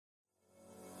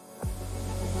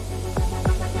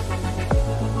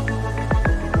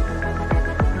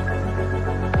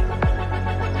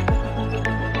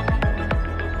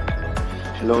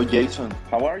Hello, Jason.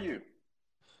 How are you?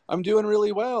 I'm doing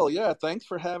really well. Yeah, thanks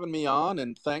for having me on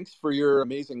and thanks for your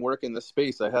amazing work in this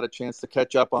space. I had a chance to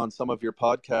catch up on some of your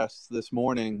podcasts this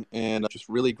morning and just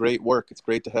really great work. It's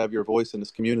great to have your voice in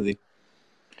this community.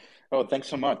 Oh, thanks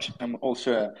so much. I'm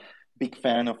also a big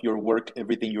fan of your work,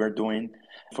 everything you are doing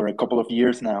for a couple of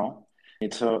years now.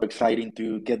 It's so exciting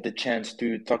to get the chance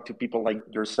to talk to people like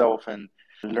yourself and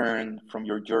learn from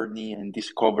your journey and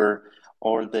discover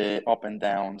all the up and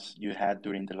downs you had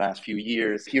during the last few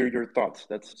years. Hear your thoughts.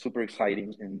 That's super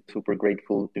exciting and super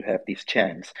grateful to have this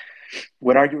chance.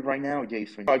 Where are you right now,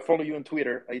 Jason? I follow you on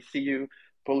Twitter. I see you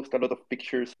post a lot of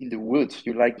pictures in the woods.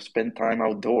 You like to spend time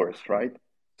outdoors, right?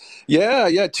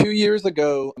 Yeah. 2 years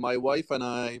ago, my wife and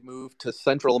I moved to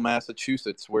central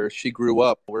Massachusetts where she grew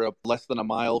up. We're less than a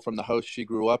mile from the house she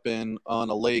grew up in on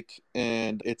a lake,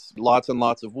 and it's lots and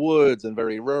lots of woods and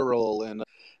very rural. And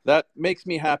that makes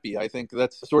me happy. I think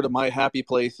that's sort of my happy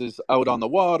place is out on the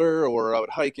water or out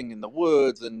hiking in the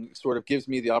woods and sort of gives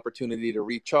me the opportunity to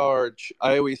recharge.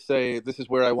 I always say this is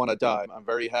where I want to die. I'm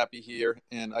very happy here.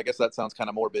 And I guess that sounds kind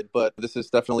of morbid, but this is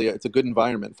definitely, it's a good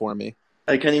environment for me.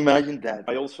 I can imagine that.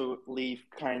 I also live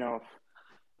kind of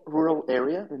rural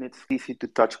area and it's easy to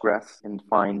touch grass and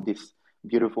find these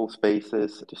beautiful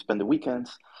spaces to spend the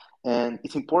weekends. And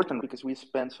it's important because we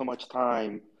spend so much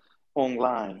time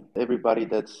online. Everybody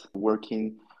that's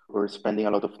working or spending a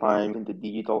lot of time in the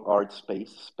digital art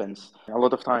space spends a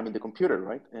lot of time in the computer,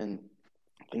 right? And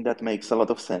I think that makes a lot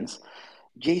of sense.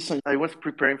 Jason, I was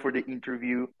preparing for the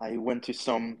interview. I went to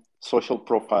some social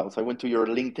profiles. I went to your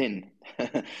LinkedIn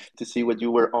to see what you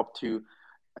were up to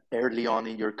early on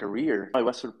in your career. I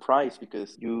was surprised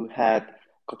because you had a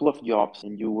couple of jobs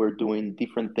and you were doing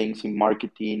different things in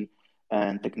marketing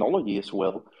and technology as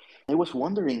well. I was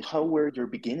wondering, how were your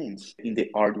beginnings in the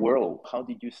art world? How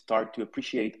did you start to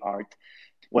appreciate art?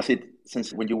 Was it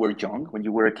since when you were young, when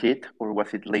you were a kid, or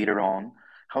was it later on?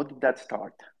 How did that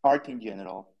start? Art in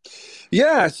general.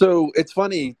 Yeah, so it's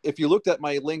funny. If you looked at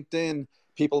my LinkedIn,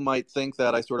 people might think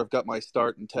that I sort of got my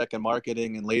start in tech and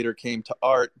marketing and later came to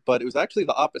art, but it was actually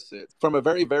the opposite. From a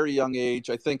very, very young age,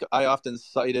 I think I often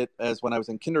cite it as when I was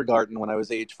in kindergarten, when I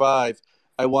was age 5,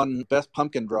 I won Best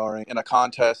Pumpkin Drawing in a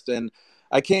contest. And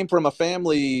I came from a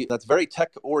family that's very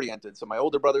tech oriented. So my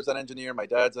older brother's an engineer, my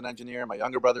dad's an engineer, my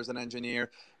younger brother's an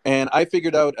engineer. And I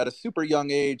figured out at a super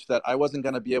young age that I wasn't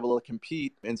going to be able to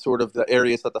compete in sort of the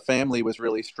areas that the family was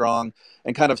really strong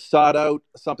and kind of sought out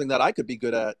something that I could be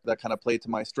good at that kind of played to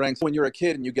my strengths. When you're a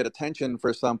kid and you get attention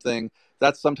for something,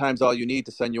 that's sometimes all you need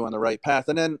to send you on the right path.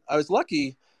 And then I was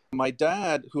lucky. My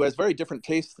dad, who has very different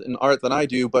tastes in art than I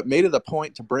do, but made it a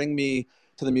point to bring me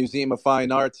to the Museum of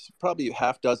Fine Arts probably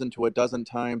half dozen to a dozen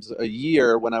times a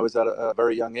year when I was at a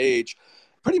very young age.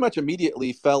 Pretty much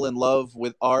immediately fell in love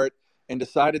with art and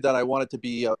decided that I wanted to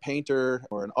be a painter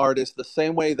or an artist the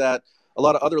same way that a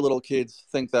lot of other little kids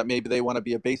think that maybe they want to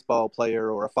be a baseball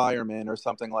player or a fireman or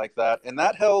something like that. And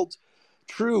that held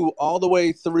true all the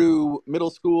way through middle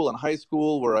school and high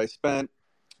school, where I spent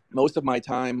most of my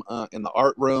time in the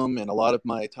art room and a lot of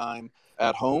my time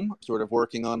at home, sort of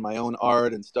working on my own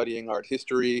art and studying art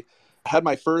history. I had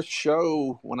my first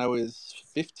show when I was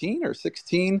 15 or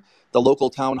 16. The local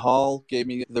town hall gave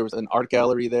me, there was an art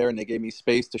gallery there, and they gave me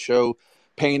space to show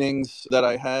paintings that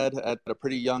I had at a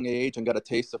pretty young age and got a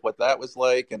taste of what that was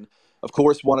like. And of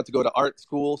course, wanted to go to art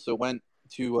school, so went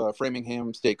to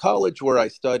Framingham State College where I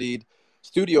studied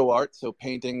studio art, so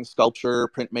painting, sculpture,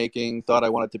 printmaking, thought I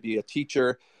wanted to be a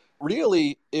teacher.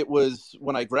 Really, it was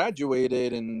when I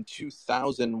graduated in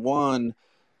 2001,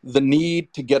 the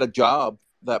need to get a job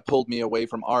that pulled me away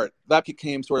from art. That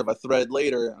became sort of a thread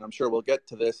later, and I'm sure we'll get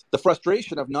to this. The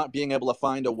frustration of not being able to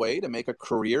find a way to make a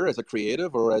career as a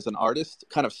creative or as an artist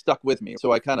kind of stuck with me.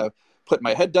 So I kind of put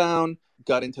my head down,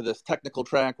 got into this technical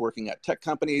track working at tech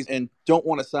companies, and don't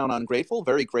want to sound ungrateful,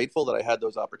 very grateful that I had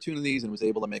those opportunities and was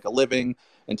able to make a living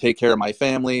and take care of my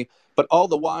family. But all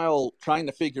the while trying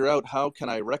to figure out how can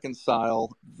I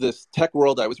reconcile this tech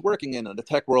world I was working in and the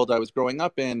tech world I was growing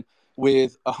up in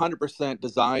with 100%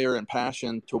 desire and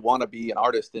passion to want to be an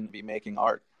artist and be making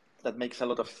art. That makes a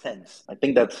lot of sense. I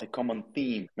think that's a common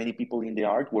theme. Many people in the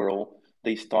art world,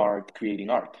 they start creating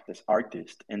art as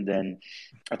artists, and then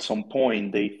at some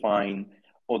point they find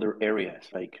other areas,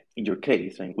 like in your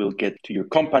case, and we'll get to your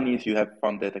companies. You have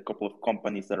funded a couple of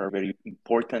companies that are very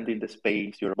important in the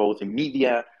space. You're both in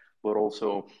media, but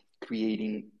also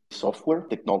creating software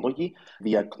technology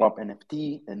via Club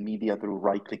NFT and media through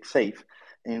Right Click Save.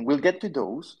 And we'll get to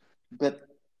those. But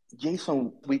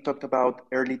Jason, we talked about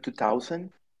early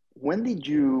 2000. When did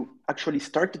you actually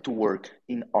started to work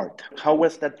in art? How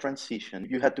was that transition?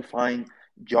 You had to find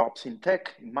jobs in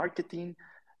tech, in marketing,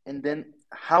 and then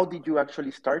how did you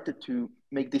actually started to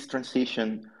make this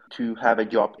transition to have a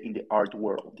job in the art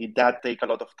world? Did that take a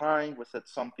lot of time? Was that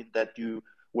something that you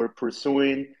were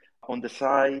pursuing on the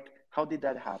side? How did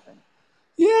that happen?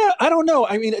 Yeah, I don't know.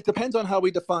 I mean, it depends on how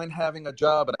we define having a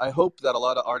job. And I hope that a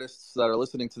lot of artists that are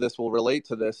listening to this will relate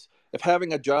to this. If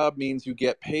having a job means you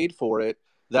get paid for it,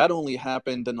 that only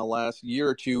happened in the last year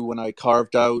or two when I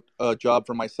carved out a job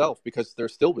for myself because there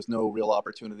still was no real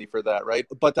opportunity for that, right?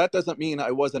 But that doesn't mean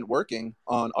I wasn't working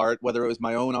on art, whether it was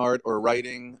my own art or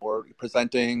writing or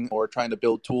presenting or trying to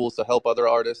build tools to help other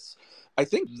artists. I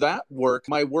think that work,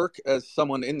 my work as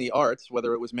someone in the arts,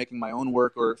 whether it was making my own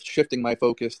work or shifting my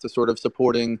focus to sort of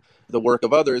supporting the work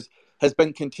of others, has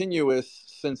been continuous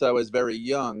since I was very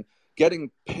young.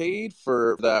 Getting paid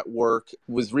for that work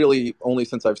was really only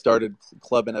since I've started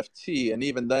Club NFT. And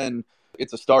even then,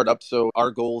 it's a startup. So our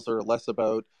goals are less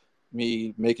about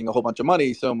me making a whole bunch of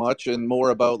money so much and more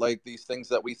about like these things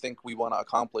that we think we want to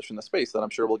accomplish in the space that I'm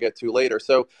sure we'll get to later.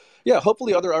 So yeah,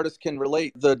 hopefully other artists can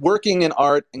relate. The working in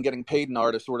art and getting paid in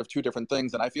art are sort of two different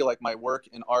things. And I feel like my work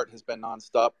in art has been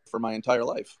nonstop for my entire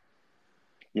life.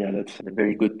 Yeah, that's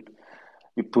very good.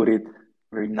 You put it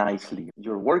very nicely.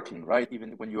 You're working, right?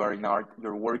 Even when you are in art,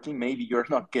 you're working. Maybe you're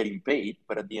not getting paid,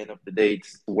 but at the end of the day,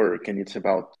 it's work and it's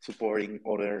about supporting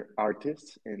other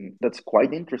artists. And that's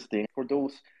quite interesting. For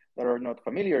those that are not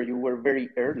familiar, you were very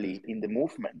early in the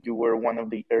movement. You were one of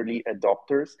the early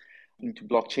adopters into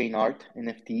blockchain art,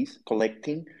 NFTs,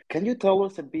 collecting. Can you tell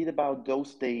us a bit about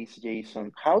those days,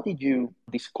 Jason? How did you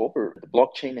discover the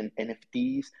blockchain and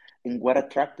NFTs and what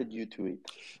attracted you to it?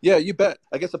 Yeah, you bet.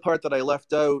 I guess the part that I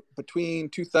left out between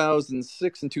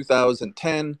 2006 and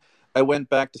 2010, I went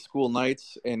back to school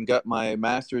nights and got my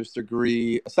master's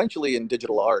degree essentially in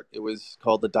digital art. It was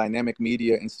called the Dynamic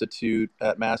Media Institute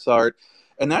at MassArt.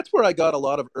 And that's where I got a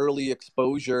lot of early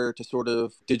exposure to sort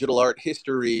of digital art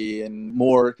history and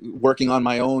more working on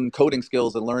my own coding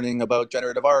skills and learning about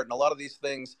generative art and a lot of these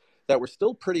things that were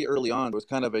still pretty early on. It was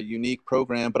kind of a unique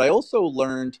program. But I also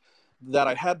learned that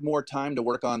I had more time to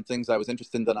work on things I was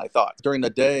interested in than I thought. During the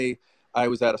day, I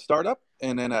was at a startup,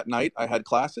 and then at night, I had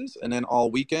classes, and then all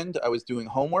weekend, I was doing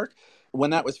homework. When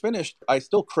that was finished, I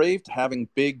still craved having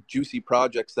big, juicy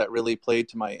projects that really played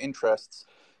to my interests.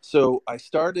 So I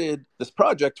started this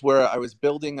project where I was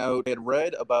building out, I had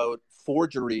read about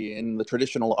forgery in the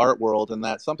traditional art world, and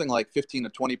that something like 15 to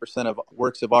 20% of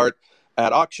works of art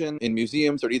at auction in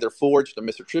museums are either forged or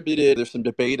misattributed. There's some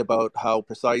debate about how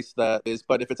precise that is,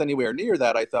 but if it's anywhere near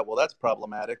that, I thought, well, that's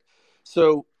problematic.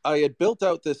 So I had built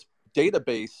out this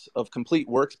database of complete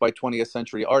works by 20th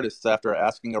century artists after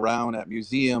asking around at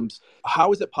museums.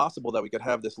 How is it possible that we could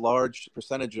have this large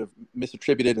percentage of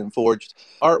misattributed and forged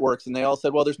artworks? And they all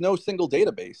said, well, there's no single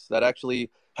database that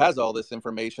actually has all this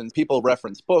information. People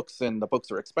reference books, and the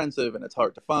books are expensive and it's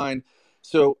hard to find.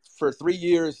 So for 3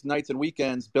 years, nights and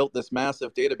weekends, built this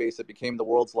massive database that became the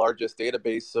world's largest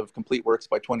database of complete works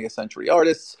by 20th century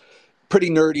artists. Pretty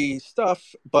nerdy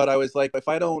stuff, but I was like, if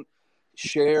I don't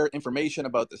share information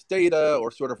about this data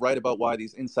or sort of write about why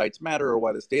these insights matter or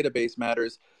why this database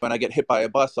matters, when I get hit by a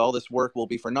bus, all this work will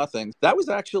be for nothing. That was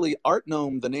actually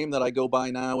Artnome, the name that I go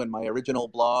by now in my original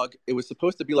blog. It was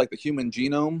supposed to be like the human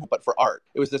genome, but for art.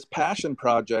 It was this passion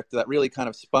project that really kind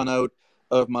of spun out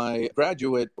of my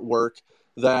graduate work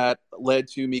that led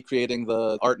to me creating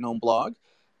the Artnome blog.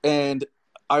 And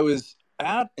I was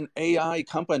at an AI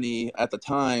company at the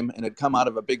time and had come out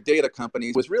of a big data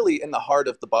company, was really in the heart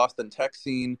of the Boston tech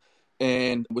scene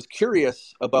and was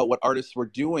curious about what artists were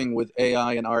doing with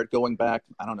AI and art going back,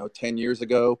 I don't know, 10 years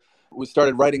ago. We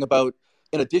started writing about,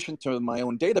 in addition to my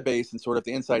own database and sort of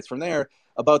the insights from there,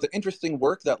 about the interesting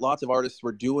work that lots of artists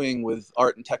were doing with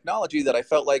art and technology that I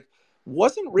felt like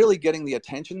wasn't really getting the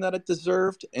attention that it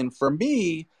deserved. And for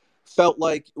me, felt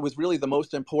like it was really the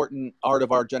most important art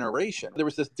of our generation. There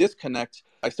was this disconnect.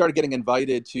 I started getting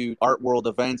invited to art world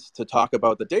events to talk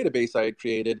about the database I had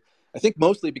created. I think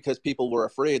mostly because people were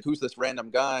afraid, who's this random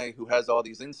guy who has all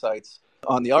these insights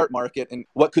on the art market and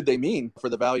what could they mean for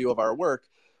the value of our work?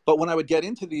 But when I would get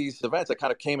into these events, I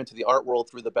kind of came into the art world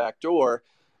through the back door.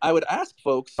 I would ask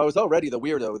folks, I was already the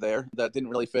weirdo there that didn't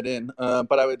really fit in,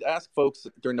 but I would ask folks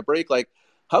during the break, like,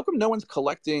 how come no one's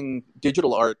collecting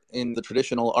digital art in the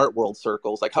traditional art world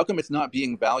circles? Like, how come it's not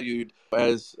being valued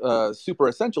as super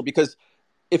essential? Because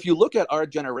if you look at our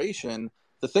generation,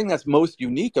 the thing that's most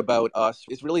unique about us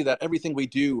is really that everything we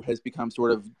do has become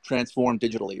sort of transformed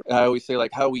digitally. I always say,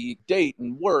 like, how we date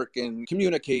and work and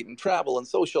communicate and travel and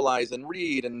socialize and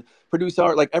read and produce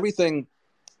art, like everything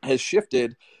has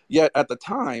shifted. Yet at the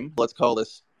time, let's call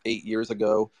this 8 years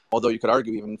ago, although you could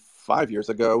argue even 5 years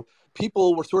ago,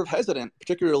 people were sort of hesitant,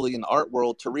 particularly in the art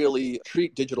world, to really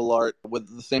treat digital art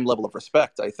with the same level of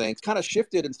respect, I think. Kind of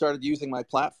shifted and started using my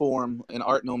platform in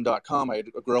artnome.com. I had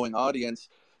a growing audience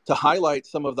to highlight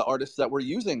some of the artists that were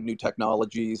using new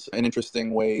technologies in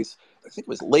interesting ways. I think it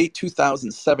was late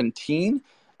 2017.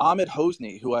 Ahmed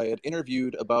Hosni, who I had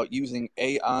interviewed about using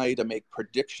AI to make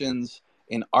predictions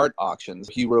in art auctions.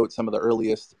 He wrote some of the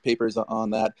earliest papers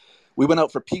on that. We went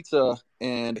out for pizza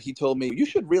and he told me, you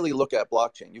should really look at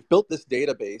blockchain. You've built this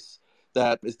database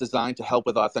that is designed to help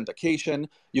with authentication.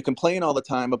 You complain all the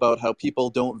time about how people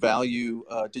don't value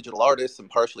digital artists, and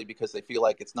partially because they feel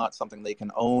like it's not something they can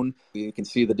own. You can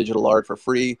see the digital art for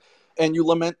free. And you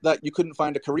lament that you couldn't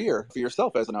find a career for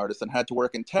yourself as an artist and had to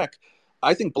work in tech.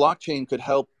 I think blockchain could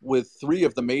help with three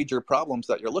of the major problems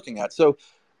that you're looking at. So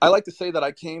I like to say that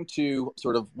I came to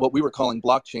sort of what we were calling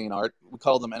blockchain art. We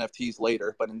called them NFTs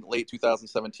later, but in late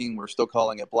 2017, we were still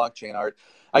calling it blockchain art.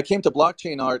 I came to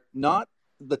blockchain art not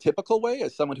the typical way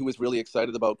as someone who was really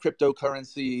excited about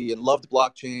cryptocurrency and loved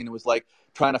blockchain. It was like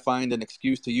trying to find an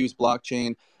excuse to use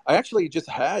blockchain. I actually just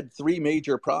had three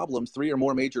or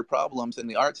more major problems in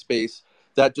the art space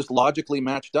that just logically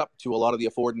matched up to a lot of the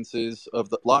affordances of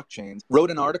the blockchains.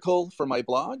 Wrote an article for my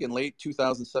blog in late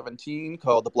 2017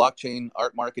 called "The Blockchain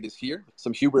Art Market is Here."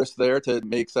 Some hubris there to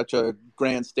make such a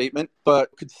grand statement,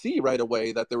 but could see right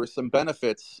away that there were some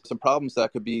benefits, some problems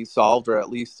that could be solved, or at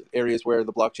least areas where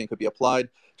the blockchain could be applied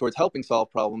towards helping solve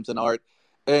problems in art.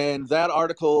 And that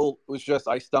article was just,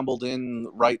 I stumbled in,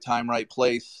 right time, right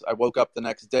place. I woke up the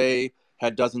next day,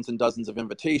 had dozens and dozens of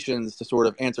invitations to sort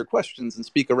of answer questions and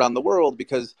speak around the world,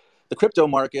 because the crypto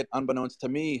market, unbeknownst to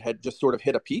me, had just sort of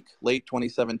hit a peak late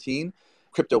 2017.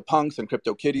 Crypto punks and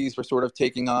crypto kitties were sort of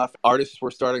taking off. Artists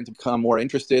were starting to become more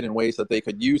interested in ways that they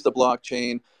could use the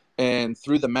blockchain. And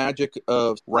through the magic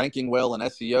of ranking well in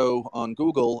SEO on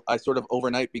Google, I sort of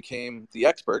overnight became the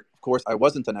expert. Of course, I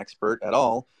wasn't an expert at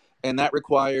all. And that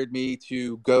required me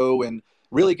to go and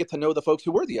really get to know the folks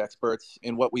who were the experts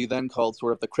in what we then called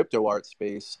sort of the crypto art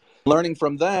space, learning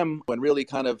from them and really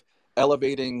kind of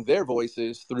elevating their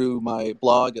voices through my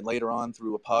blog and later on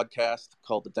through a podcast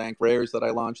called The Dank Rares that I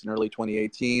launched in early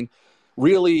 2018,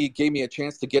 really gave me a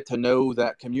chance to get to know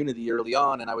that community early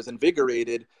on. And I was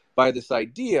invigorated by this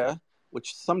idea,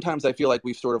 which sometimes I feel like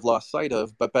we've sort of lost sight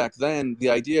of. But back then,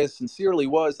 the idea sincerely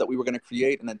was that we were going to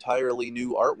create an entirely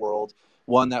new art world,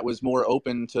 one that was more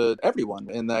open to everyone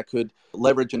and that could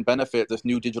leverage and benefit this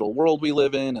new digital world we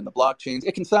live in and the blockchains.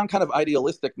 It can sound kind of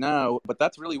idealistic now, but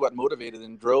that's really what motivated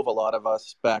and drove a lot of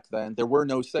us back then. There were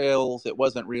no sales. It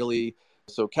wasn't really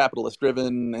so capitalist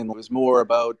driven, and it was more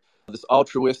about this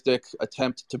altruistic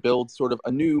attempt to build sort of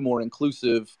a new, more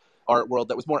inclusive art world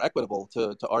that was more equitable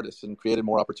to artists and created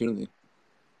more opportunity.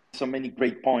 So many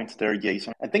great points there,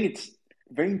 Jason. I think it's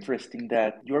very interesting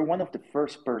that you're one of the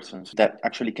first persons that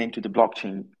actually came to the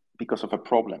blockchain because of a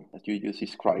problem that you just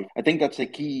described. I think that's a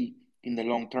key in the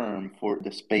long term for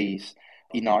the space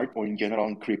in art or in general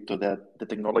in crypto, that the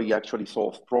technology actually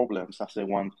solves problems as the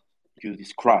one you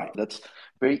described. That's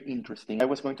very interesting. I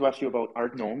was going to ask you about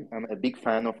Artnome. I'm a big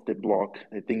fan of the blog.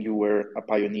 I think you were a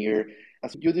pioneer.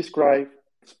 As you described,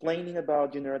 explaining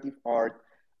about generative art,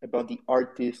 about the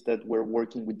artists that were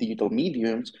working with digital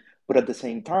mediums, but at the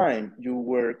same time, you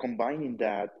were combining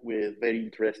that with very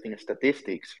interesting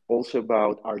statistics, also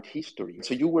about art history.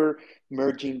 So you were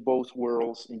merging both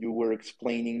worlds and you were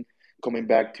explaining, coming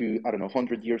back to, I don't know,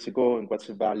 100 years ago and what's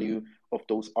the value of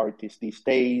those artists these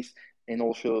days, and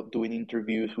also doing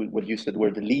interviews with what you said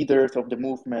were the leaders of the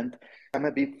movement. I'm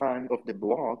a big fan of the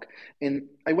blog. And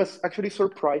I was actually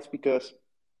surprised because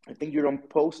I think you don't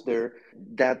post there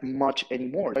that much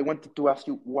anymore. I wanted to ask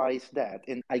you, why is that?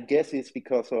 And I guess it's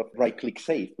because of Right Click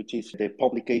Safe, which is the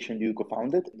publication you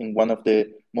co-founded and one of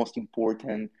the most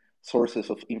important sources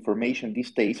of information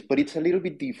these days, but it's a little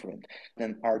bit different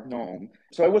than Artnome.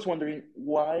 So I was wondering,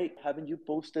 why haven't you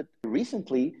posted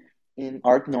recently in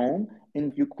Artnome?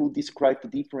 And you could describe the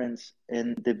difference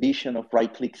in the vision of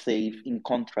Right Click Safe in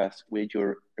contrast with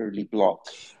your early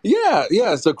blogs. Yeah,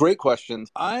 it's a great question.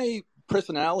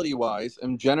 Personality-wise,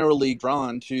 am generally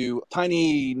drawn to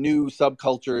tiny new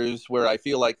subcultures where I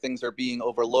feel like things are being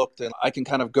overlooked and I can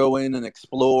kind of go in and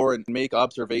explore and make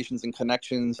observations and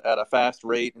connections at a fast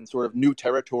rate in sort of new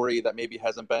territory that maybe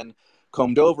hasn't been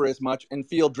combed over as much, and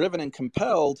feel driven and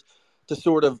compelled to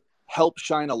sort of help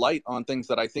shine a light on things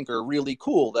that I think are really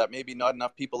cool that maybe not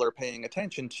enough people are paying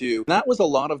attention to. And that was a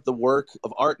lot of the work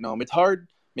of Artnome. It's hard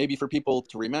maybe for people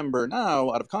to remember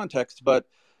now out of context, but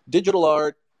digital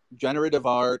art, generative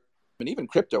art, and even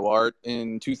crypto art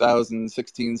in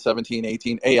 2016, 17,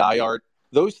 18, AI art,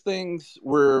 those things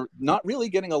were not really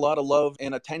getting a lot of love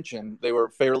and attention. They were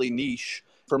fairly niche.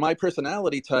 for my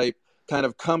personality type, kind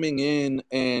of coming in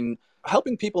and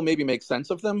helping people maybe make sense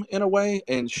of them in a way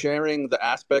and sharing the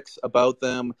aspects about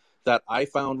them that I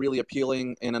found really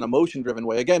appealing in an emotion-driven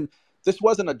way. Again, this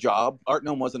wasn't a job.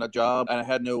 Artnome wasn't a job, and I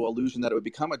had no illusion that it would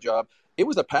become a job. It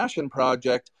was a passion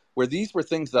project where these were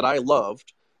things that I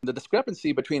loved. The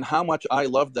discrepancy between how much I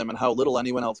loved them and how little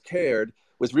anyone else cared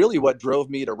was really what drove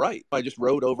me to write. I just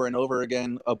wrote over and over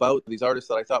again about these artists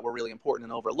that I thought were really important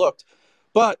and overlooked.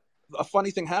 But a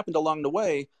funny thing happened along the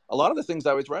way. A lot of the things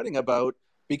I was writing about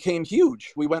became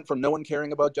huge. We went from no one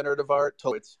caring about generative art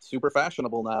to it's super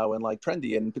fashionable now and like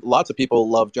trendy, and lots of people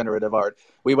love generative art.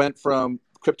 We went from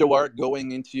crypto art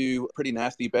going into a pretty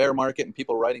nasty bear market and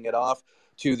people writing it off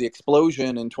to the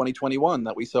explosion in 2021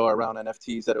 that we saw around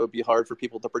NFTs that it would be hard for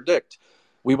people to predict.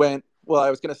 We went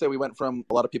from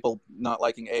a lot of people not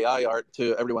liking AI art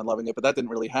to everyone loving it, but that didn't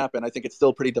really happen. I think it's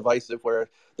still pretty divisive where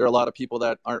there are a lot of people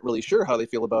that aren't really sure how they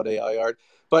feel about AI art.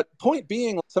 But point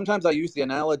being, sometimes I use the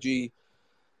analogy,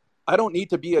 I don't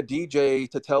need to be a DJ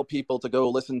to tell people to go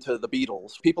listen to the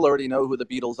Beatles. People already know who the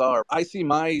Beatles are. I see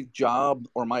my job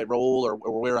or my role or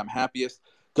where I'm happiest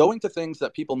going to things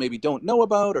that people maybe don't know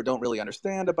about or don't really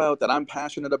understand about, that I'm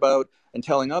passionate about, and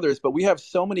telling others. But we have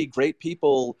so many great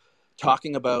people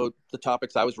talking about the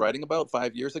topics I was writing about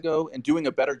 5 years ago and doing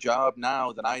a better job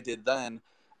now than I did then.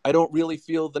 I don't really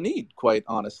feel the need, quite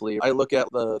honestly. I look at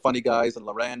the funny guys and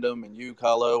Random and you,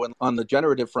 Kahlo, and on the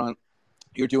generative front,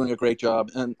 you're doing a great job,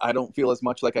 and I don't feel as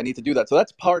much like I need to do that. So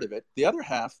that's part of it. The other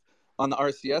half, on the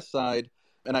RCS side,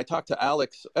 and I talked to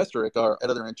Alex Esterick, our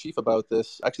editor-in-chief, about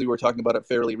this. Actually, we were talking about it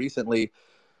fairly recently.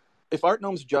 If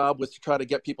Artnome's job was to try to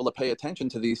get people to pay attention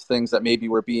to these things that maybe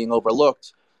were being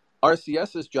overlooked,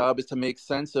 RCS's job is to make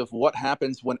sense of what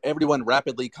happens when everyone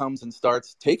rapidly comes and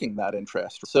starts taking that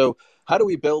interest. So how do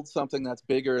we build something that's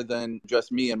bigger than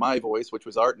just me and my voice, which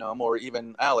was Artnome, or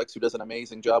even Alex, who does an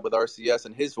amazing job with RCS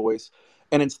and his voice,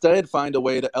 and instead find a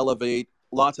way to elevate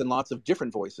lots and lots of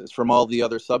different voices from all the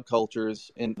other subcultures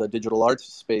in the digital arts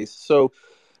space. So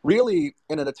really,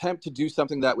 in an attempt to do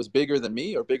something that was bigger than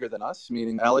me or bigger than us,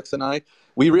 meaning Alex and I,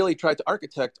 we really tried to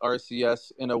architect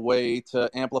RCS in a way to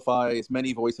amplify as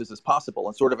many voices as possible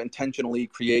and sort of intentionally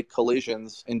create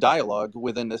collisions in dialogue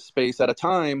within this space at a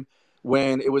time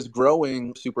when it was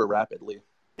growing super rapidly.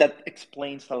 That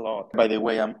explains a lot. By the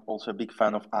way, I'm also a big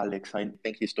fan of Alex. I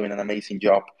think he's doing an amazing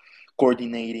job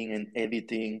coordinating and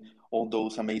editing all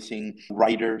those amazing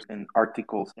writers and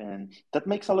articles. And that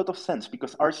makes a lot of sense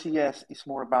because RCS is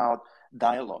more about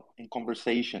dialogue and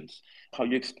conversations. How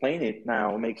you explain it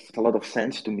now makes a lot of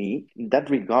sense to me. In that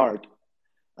regard,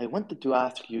 I wanted to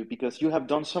ask you because you have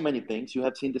done so many things. You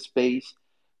have seen the space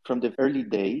from the early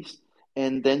days,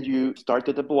 and then you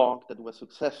started a blog that was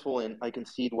successful, and I can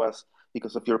see it was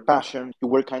because of your passion. You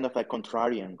were kind of a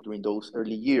contrarian during those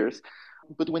early years.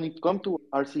 But when it comes to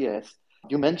RCS,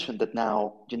 you mentioned that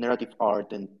now generative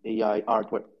art and AI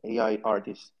art, where AI art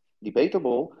is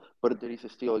debatable, but there is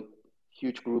still a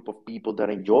huge group of people that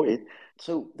enjoy it.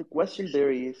 So the question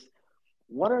there is,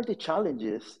 what are the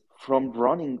challenges from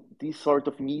running this sort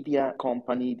of media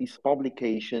company, this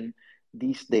publication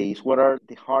these days? What are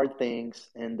the hard things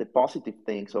and the positive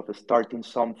things of starting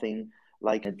something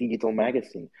like a digital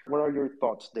magazine? What are your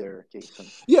thoughts there, Jason?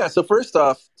 Yeah, so first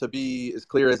off, to be as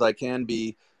clear as I can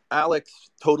be, Alex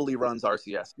totally runs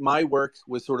RCS. My work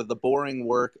was sort of the boring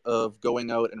work of going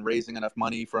out and raising enough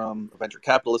money from venture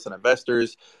capitalists and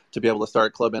investors to be able to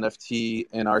start Club NFT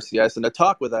and RCS, and to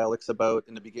talk with Alex about,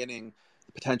 in the beginning,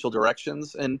 the potential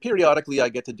directions. And periodically I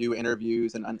get to do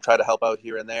interviews and try to help out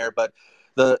here and there, but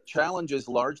the challenges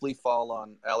largely fall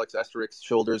on Alex Esterick's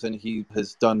shoulders, and he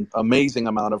has done amazing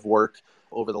amount of work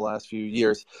over the last few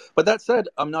years. But that said,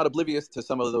 I'm not oblivious to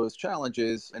some of those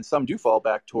challenges, and some do fall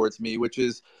back towards me, which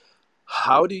is,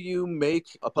 how do you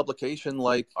make a publication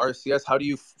like RCS? How do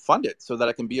you fund it so that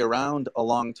it can be around a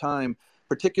long time,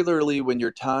 particularly when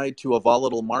you're tied to a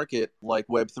volatile market like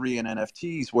Web3 and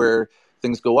NFTs, where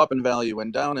things go up in value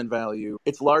and down in value?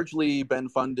 It's largely been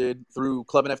funded through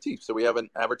Club NFT. So we have an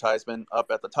advertisement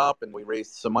up at the top, and we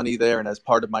raised some money there. And as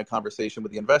part of my conversation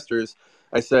with the investors,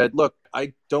 I said, look,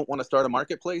 I don't want to start a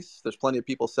marketplace. There's plenty of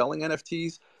people selling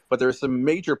NFTs, but there are some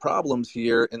major problems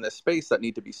here in this space that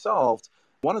need to be solved.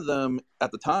 One of them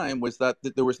at the time was that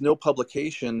there was no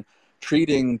publication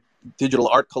treating digital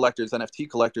art collectors,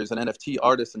 NFT collectors, and NFT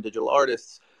artists and digital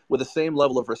artists with the same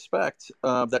level of respect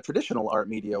that traditional art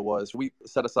media was. We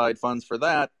set aside funds for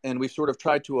that, and we've sort of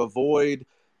tried to avoid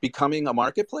becoming a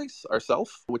marketplace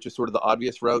ourselves, which is sort of the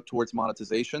obvious route towards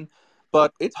monetization.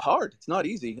 But it's hard. It's not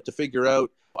easy to figure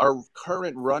out. Our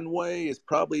current runway is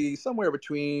probably somewhere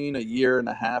between a year and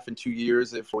a half and 2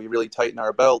 years if we really tighten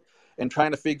our belt. and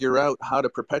trying to figure out how to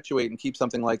perpetuate and keep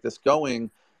something like this going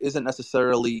isn't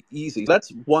necessarily easy.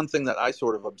 That's one thing that I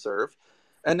sort of observe.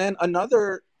 And then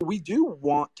another, we do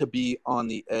want to be on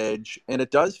the edge. And it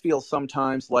does feel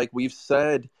sometimes like we've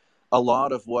said a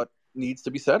lot of what needs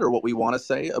to be said or what we want to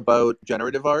say about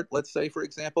generative art, let's say, for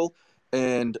example.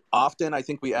 And often I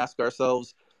think we ask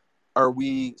ourselves, are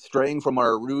we straying from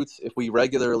our roots if we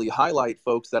regularly highlight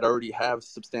folks that already have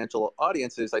substantial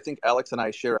audiences? I think Alex and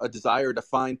I share a desire to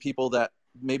find people that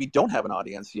maybe don't have an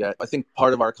audience yet. I think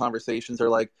part of our conversations are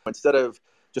like, instead of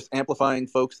just amplifying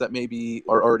folks that maybe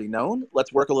are already known,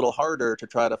 let's work a little harder to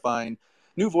try to find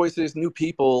new voices, new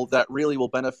people that really will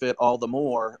benefit all the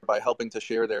more by helping to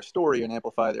share their story and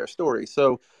amplify their story.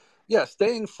 So yeah,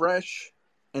 staying fresh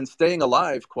and staying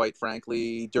alive, quite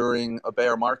frankly, during a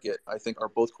bear market, I think are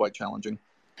both quite challenging.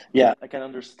 Yeah, I can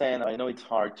understand. I know it's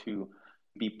hard to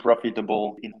be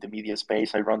profitable in the media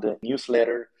space. I run the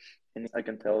newsletter, and I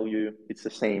can tell you it's the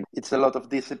same. It's a lot of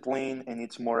discipline, and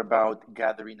it's more about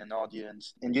gathering an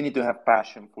audience. And you need to have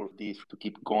passion for this to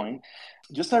keep going.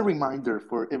 Just a reminder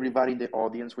for everybody in the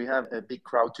audience, we have a big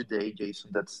crowd today,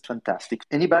 Jason. That's fantastic.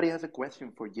 Anybody has a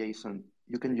question for Jason,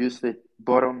 you can use the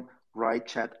bottom right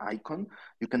chat icon.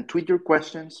 You can tweet your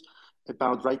questions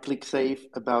about right click save,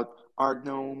 about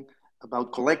Artnome,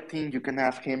 about collecting. You can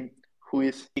ask him who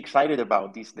is excited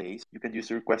about these days. You can use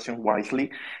your question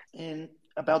wisely. And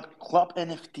about Club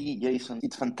NFT, Jason,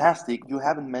 it's fantastic. You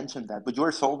haven't mentioned that, but you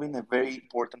are solving a very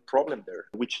important problem there,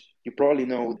 which you probably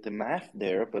know the math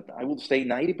there, but I would say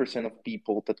 90% of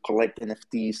people that collect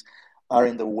NFTs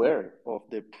aren't aware of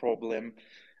the problem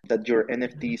that your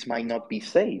NFTs might not be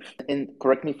safe. And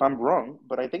correct me if I'm wrong,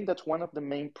 but I think that's one of the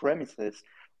main premises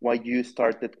why you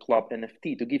started Club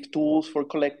NFT, to give tools for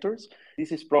collectors.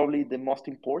 This is probably the most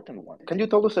important one. Can you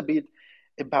tell us a bit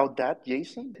about that,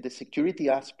 Jason? The security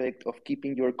aspect of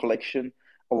keeping your collection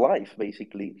alive,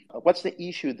 basically. What's the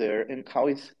issue there, and how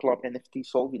is Club NFT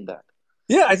solving that?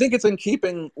 Yeah, I think it's in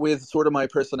keeping with sort of my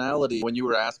personality. When you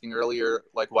were asking earlier,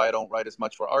 like why I don't write as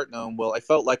much for Artnome, well, I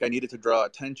felt like I needed to draw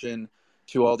attention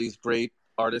to all these great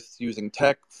artists using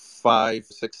tech 5,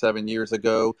 6, 7 years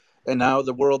ago. And now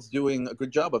the world's doing a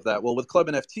good job of that. Well, with Club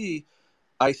NFT,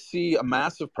 I see a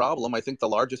massive problem. I think the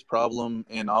largest problem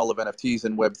in all of NFTs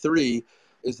and Web3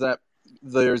 is that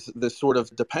there's this sort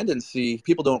of dependency.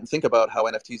 People don't think about how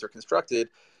NFTs are constructed.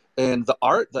 And the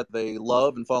art that they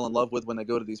love and fall in love with when they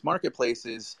go to these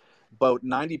marketplaces, about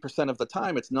 90% of the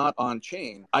time, it's not on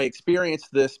chain. I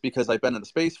experienced this because I've been in the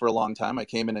space for a long time. I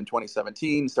came in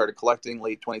 2017, started collecting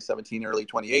late 2017, early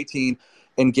 2018,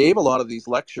 and gave a lot of these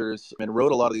lectures and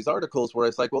wrote a lot of these articles where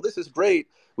it's like, well, this is great.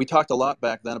 We talked a lot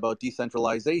back then about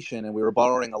decentralization, and we were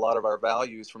borrowing a lot of our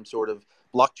values from sort of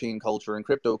blockchain culture and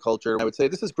crypto culture. I would say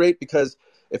this is great because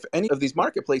if any of these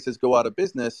marketplaces go out of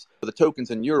business, the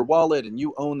tokens in your wallet and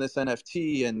you own this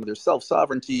NFT and there's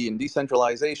self-sovereignty and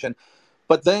decentralization.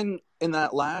 But then in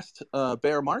that last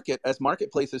bear market, as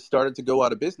marketplaces started to go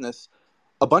out of business,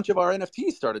 a bunch of our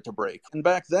NFTs started to break. And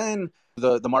back then,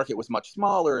 the market was much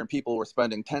smaller and people were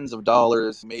spending tens of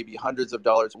dollars, maybe hundreds of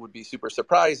dollars would be super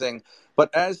surprising.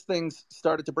 But as things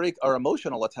started to break, our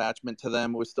emotional attachment to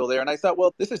them was still there. And I thought,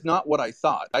 well, this is not what I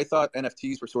thought. I thought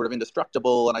NFTs were sort of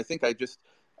indestructible. And I think I just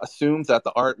assumed that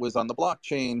the art was on the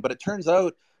blockchain. But it turns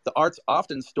out the art's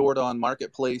often stored on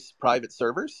marketplace private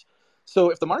servers. So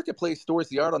if the marketplace stores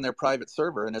the art on their private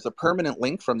server and there's a permanent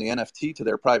link from the NFT to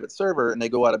their private server and they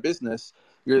go out of business,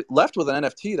 you're left with an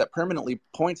NFT that permanently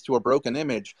points to a broken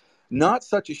image. Not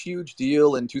such a huge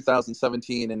deal in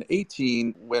 2017 and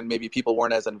 18 when maybe people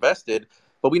weren't as invested,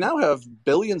 but we now have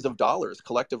billions of dollars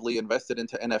collectively invested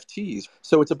into NFTs.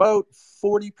 So it's about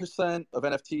 40% of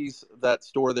NFTs that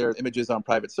store their images on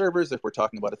private servers, if we're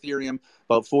talking about Ethereum.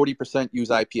 About 40% use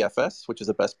IPFS, which is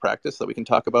a best practice that we can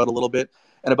talk about a little bit,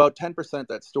 and about 10%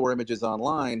 that store images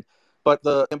online. But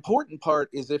the important part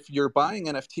is if you're buying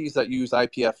NFTs that use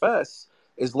IPFS,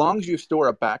 as long as you store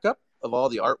a backup of all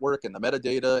the artwork and the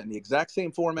metadata in the exact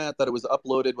same format that it was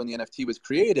uploaded when the NFT was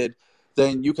created,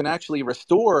 then you can actually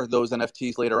restore those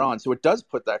NFTs later on. So it does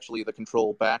put actually the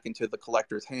control back into the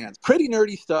collector's hands. Pretty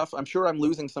nerdy stuff. I'm sure I'm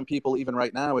losing some people even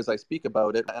right now as I speak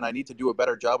about it, and I need to do a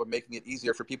better job of making it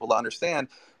easier for people to understand.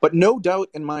 But no doubt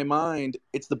in my mind,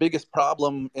 it's the biggest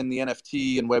problem in the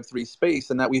NFT and Web3 space,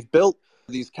 and that we've built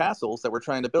these castles that we're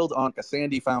trying to build on a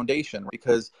sandy foundation,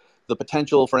 because the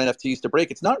potential for NFTs to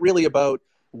break, it's not really about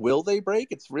will they break?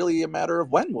 It's really a matter of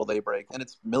when will they break? And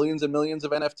it's millions and millions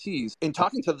of NFTs. In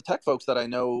talking to the tech folks that I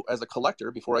know as a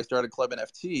collector before I started Club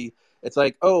NFT, it's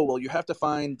like, oh, well, you have to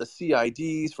find the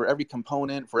CIDs for every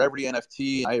component, for every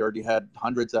NFT. I already had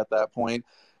hundreds at that point.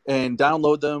 and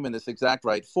download them in this exact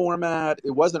right format.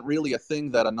 It wasn't really a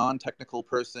thing that a non-technical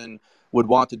person would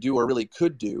want to do or really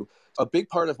could do. A big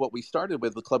part of what we started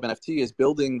with Club NFT is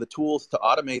building the tools to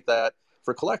automate that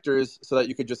for collectors so that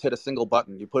you could just hit a single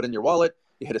button. You put in your wallet,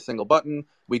 you hit a single button,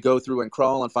 we go through and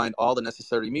crawl and find all the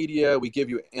necessary media. We give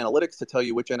you analytics to tell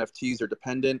you which NFTs are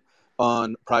dependent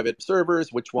on private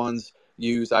servers, which ones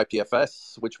use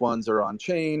IPFS, which ones are on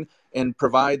chain, and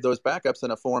provide those backups in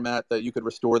a format that you could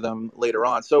restore them later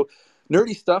on. So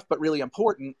nerdy stuff, but really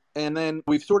important. And then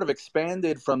we've sort of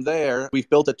expanded from there. We've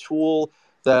built a tool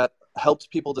that helps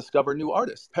people discover new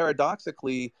artists.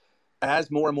 Paradoxically, as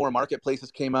more and more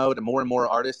marketplaces came out and more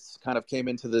artists kind of came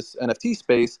into this NFT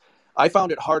space, I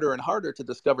found it harder and harder to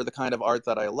discover the kind of art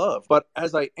that I love. But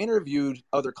as I interviewed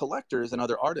other collectors and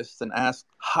other artists and asked,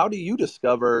 how do you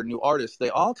discover new artists? They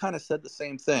all kind of said the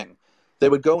same thing. They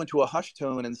would go into a hushed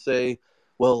tone and say,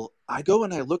 well, I go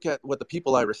and I look at what the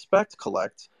people I respect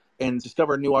collect and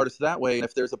discover new artists that way. And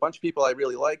if there's a bunch of people I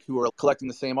really like who are collecting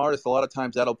the same artists, a lot of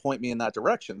times that'll point me in that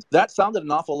direction. That sounded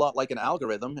an awful lot like an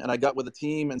algorithm. And I got with a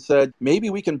team and said, maybe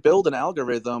we can build an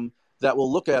algorithm that will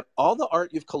look at all the art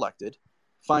you've collected,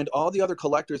 find all the other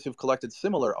collectors who've collected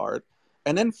similar art,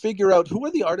 and then figure out who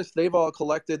are the artists they've all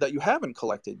collected that you haven't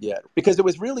collected yet. Because it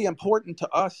was really important to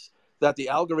us that the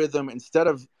algorithm, instead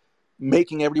of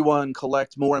making everyone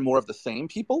collect more and more of the same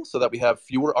people so that we have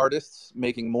fewer artists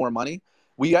making more money,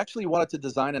 we actually wanted to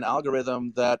design an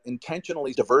algorithm that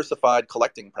intentionally diversified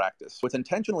collecting practice, with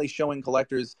intentionally showing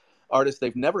collectors artists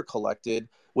they've never collected,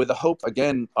 with a hope,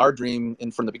 again, our dream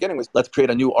from the beginning was, let's create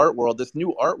a new art world. This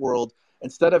new art world,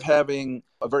 instead of having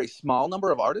a very small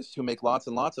number of artists who make lots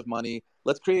and lots of money,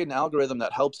 let's create an algorithm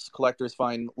that helps collectors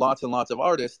find lots and lots of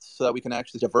artists so that we can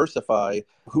actually diversify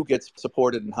who gets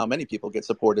supported and how many people get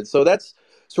supported. So that's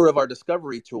sort of our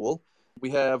discovery tool. We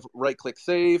have right-click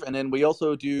save, and then we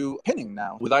also do pinning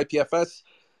now. With IPFS,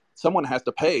 someone has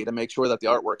to pay to make sure that the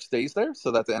artwork stays there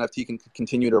so that the NFT can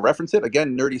continue to reference it.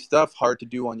 Again, nerdy stuff, hard to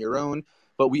do on your own,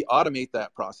 but we automate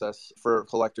that process for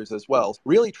collectors as well.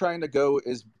 Really trying to go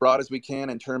as broad as we can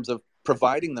in terms of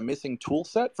providing the missing tool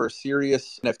set for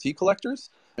serious NFT collectors,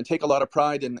 and take a lot of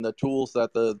pride in the tools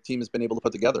that the team has been able to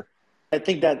put together. I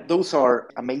think that those are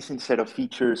amazing set of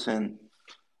features, and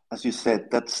as you said,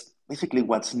 that's basically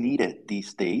what's needed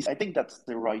these days. I think that's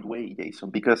the right way, Jason,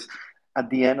 because at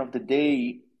the end of the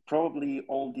day, probably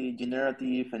all the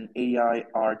generative and AI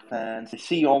art fans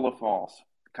see all of us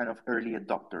kind of early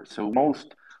adopters. So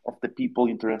most of the people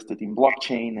interested in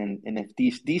blockchain and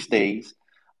NFTs these days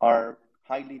are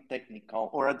highly technical,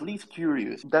 or at least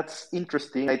curious. That's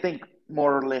interesting. I think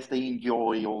more or less they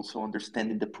enjoy also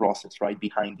understanding the process right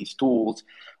behind these tools.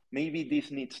 Maybe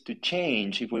this needs to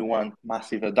change if we want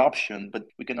massive adoption, but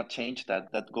we cannot change that.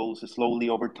 That goes slowly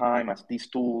over time as these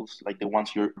tools, like the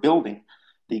ones you're building,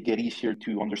 they get easier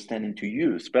to understand and to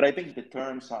use. But I think the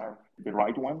terms are the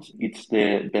right ones. It's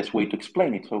the best way to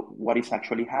explain it. So what is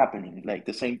actually happening? Like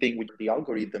the same thing with the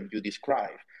algorithm you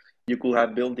described. You could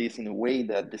have built this in a way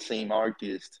that the same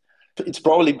artist, it's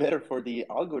probably better for the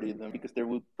algorithm because there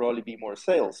would probably be more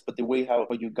sales. But the way how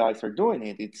you guys are doing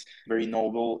it, it's very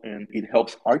novel and it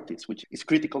helps artists, which is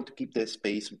critical to keep the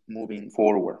space moving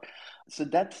forward. So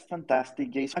that's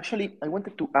fantastic, Jason. Actually, I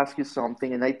wanted to ask you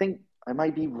something, and I think I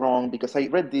might be wrong because I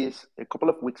read this a couple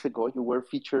of weeks ago. You were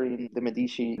featured in the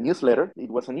Medici newsletter. It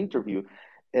was an interview.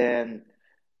 And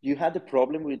you had a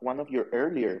problem with one of your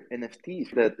earlier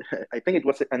NFTs that I think it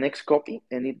was an X copy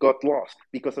and it got lost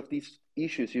because of these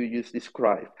issues you just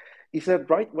described. Is that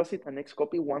right? Was it an X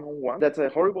copy 101? That's a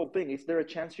horrible thing. Is there a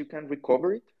chance you can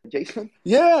recover it, Jason?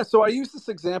 Yeah, so I use this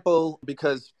example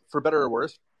because, for better or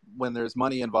worse, when there's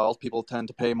money involved, people tend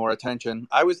to pay more attention.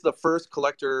 I was the first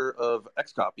collector of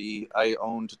Xcopy. I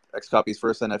owned Xcopy's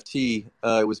first NFT.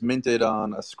 It was minted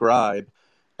on Ascribe.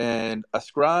 And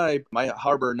Ascribe, I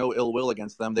harbor no ill will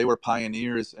against them. They were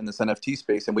pioneers in this NFT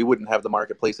space, and we wouldn't have the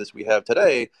marketplaces we have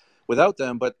today without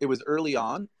them. But it was early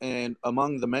on, and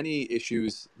among the many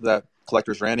issues that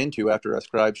collectors ran into after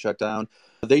Ascribe shut down,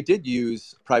 they did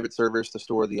use private servers to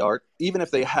store the art. Even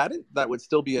if they hadn't, that would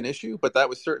still be an issue, but that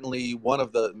was certainly one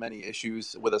of the many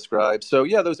issues with Ascribe. So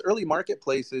yeah, those early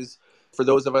marketplaces, for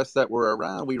those of us that were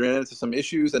around, we ran into some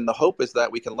issues, and the hope is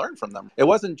that we can learn from them. It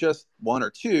wasn't just one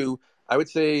or two. I would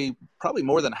say probably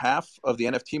more than half of the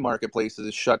NFT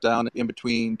marketplaces shut down in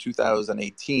between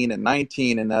 2018 and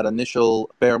 19 in that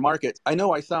initial bear market. I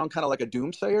know I sound kind of like a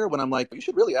doomsayer when I'm like, you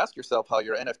should really ask yourself how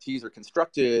your NFTs are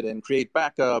constructed and create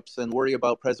backups and worry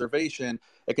about preservation.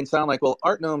 It can sound like, well,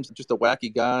 Artnome's just a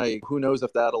wacky guy. Who knows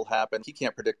if that'll happen? He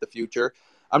can't predict the future.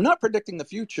 I'm not predicting the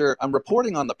future. I'm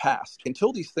reporting on the past.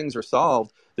 Until these things are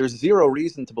solved, there's zero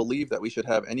reason to believe that we should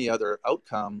have any other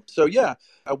outcome. So yeah,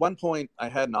 at one point I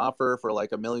had an offer for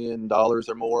like $1 million or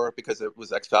more because it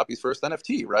was Xcopy's first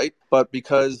NFT, right? But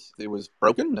because it was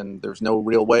broken and there's no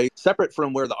real way, separate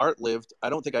from where the art lived, I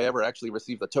don't think I ever actually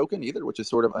received the token either, which is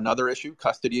sort of another issue.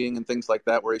 Custodying and things like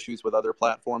that were issues with other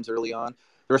platforms early on.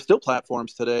 There are still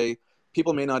platforms today,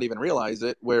 people may not even realize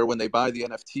it, where when they buy the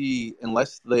NFT,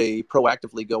 unless they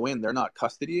proactively go in, they're not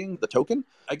custodying the token.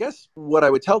 I guess what I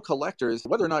would tell collectors,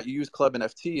 whether or not you use Club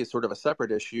NFT is sort of a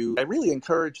separate issue. I really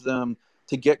encourage them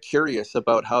to get curious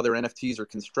about how their NFTs are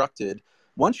constructed.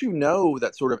 Once you know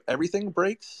that sort of everything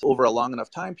breaks over a long enough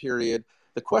time period,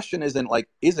 the question isn't like,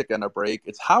 is it going to break?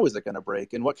 It's how is it going to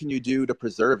break? And what can you do to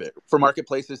preserve it? For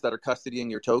marketplaces that are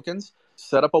custodying your tokens,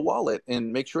 set up a wallet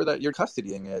and make sure that you're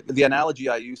custodying it. The analogy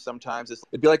I use sometimes is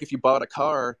it'd be like if you bought a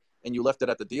car and you left it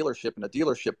at the dealership and the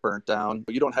dealership burnt down,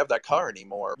 but you don't have that car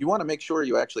anymore. You want to make sure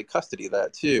you actually custody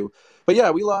that too. But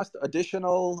yeah, we lost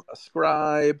Additional,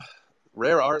 Ascribe,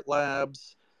 Rare Art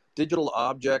Labs, Digital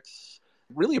Objects.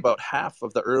 Really about half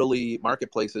of the early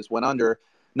marketplaces went under.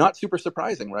 Not super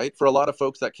surprising, right? For a lot of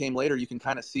folks that came later, you can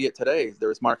kind of see it today.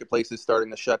 There's marketplaces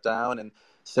starting to shut down and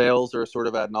sales are sort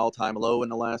of at an all-time low in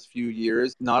the last few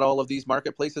years. Not all of these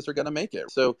marketplaces are going to make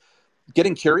it. So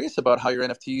getting curious about how your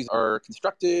NFTs are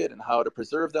constructed and how to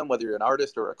preserve them, whether you're an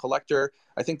artist or a collector,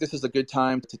 I think this is a good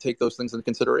time to take those things into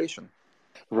consideration.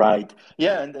 Right.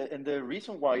 Yeah, and the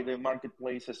reason why the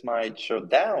marketplaces might shut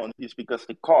down is because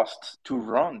the cost to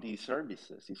run these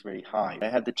services is very high. I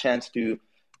had the chance to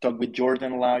talk with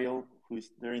Jordan Lyle, who is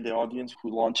there in the audience,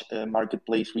 who launched a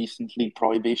marketplace recently,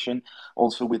 Prohibition,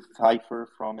 also with Cypher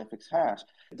from FX Hash.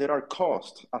 There are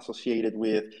costs associated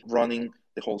with running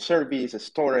the whole service, the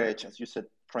storage, as you said,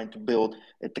 trying to build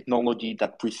a technology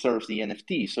that preserves the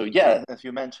NFT. So yeah, as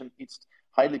you mentioned, it's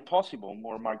highly possible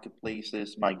more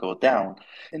marketplaces might go down.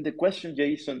 And the question,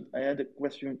 Jason, I had a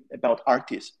question about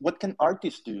artists. What can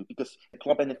artists do? Because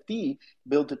Club NFT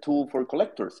built a tool for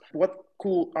collectors. What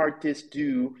cool artists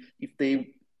do if they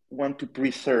want to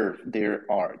preserve their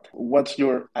art? What's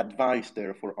your advice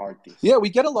there for artists? Yeah, we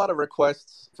get a lot of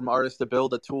requests from artists to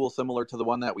build a tool similar to the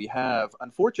one that we have.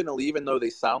 Unfortunately, even though they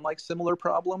sound like similar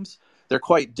problems, they're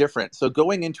quite different. So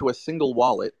going into a single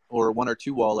wallet or one or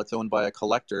two wallets owned by a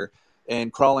collector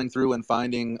and crawling through and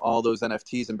finding all those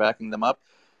NFTs and backing them up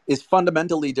is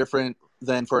fundamentally different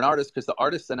than for an artist, because the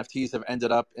artist's NFTs have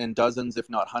ended up in dozens, if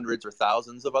not hundreds or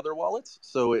thousands of other wallets.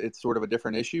 So it's sort of a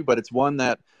different issue, but it's one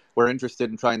that we're interested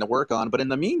in trying to work on. But in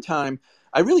the meantime,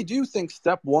 I really do think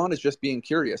step one is just being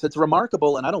curious. It's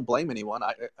remarkable, and I don't blame anyone.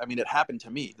 I mean, it happened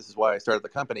to me. This is why I started the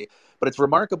company. But it's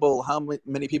remarkable how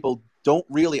many people don't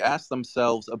really ask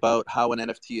themselves about how an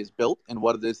NFT is built and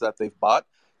what it is that they've bought,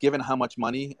 given how much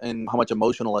money and how much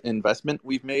emotional investment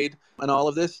we've made in all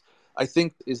of this. I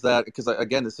think is that, because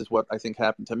again, this is what I think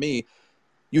happened to me.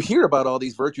 You hear about all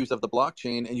these virtues of the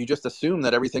blockchain and you just assume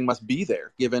that everything must be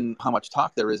there, given how much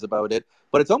talk there is about it.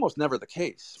 But it's almost never the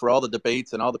case for all the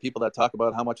debates and all the people that talk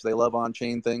about how much they love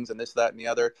on-chain things and this, that, and the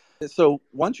other. So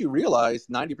once you realize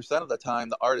 90% of the time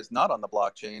the art is not on the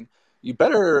blockchain, you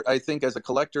better, I think, as a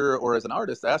collector or as an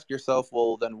artist, ask yourself,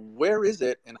 well, then where is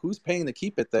it and who's paying to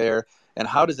keep it there and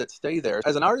how does it stay there?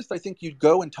 As an artist, I think you'd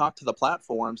go and talk to the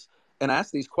platforms and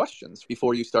ask these questions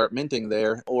before you start minting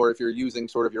there, or if you're using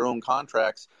sort of your own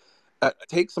contracts.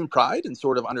 Take some pride in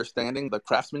sort of understanding the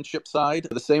craftsmanship side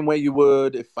the same way you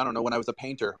would if, I don't know, when I was a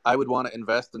painter, I would want to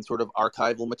invest in sort of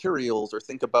archival materials or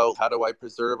think about how do I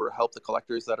preserve or help the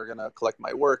collectors that are going to collect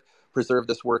my work preserve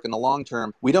this work in the long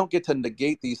term. We don't get to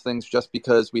negate these things just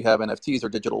because we have NFTs or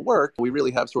digital work. We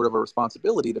really have sort of a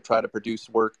responsibility to try to produce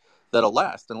work that'll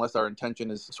last, unless our intention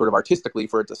is sort of artistically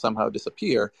for it to somehow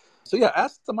disappear. So yeah,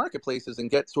 ask the marketplaces and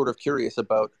get sort of curious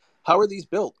about how are these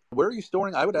built? Where are you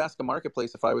storing? I would ask a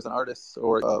marketplace if I was an artist,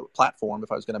 or a platform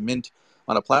if I was going to mint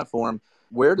on a platform.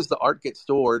 Where does the art get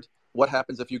stored? What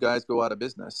happens if you guys go out of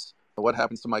business? What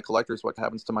happens to my collectors? What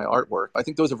happens to my artwork? I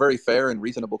think those are very fair and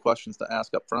reasonable questions to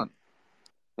ask up front.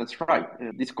 That's right.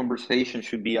 This conversation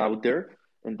should be out there,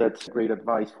 and that's great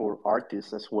advice for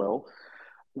artists as well.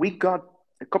 We got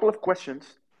a couple of questions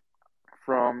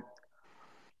from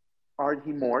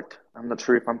Mort. I'm not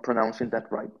sure if I'm pronouncing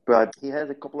that right, but he has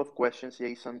a couple of questions,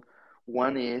 Jason.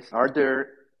 One is, are there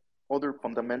other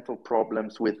fundamental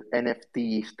problems with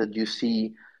NFTs that you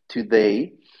see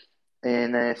today?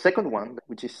 And a second one,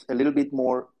 which is a little bit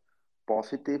more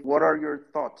positive, what are your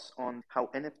thoughts on how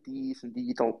NFTs and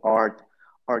digital art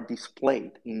are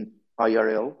displayed in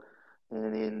IRL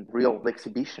and in real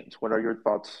exhibitions? What are your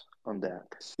thoughts on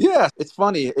that? Yeah, it's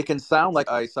funny. It can sound like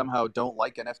I somehow don't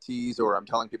like NFTs or I'm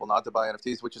telling people not to buy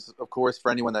NFTs, which is, of course,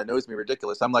 for anyone that knows me,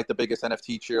 ridiculous. I'm like the biggest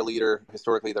NFT cheerleader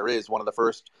historically there is, one of the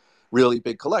first really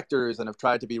big collectors, and have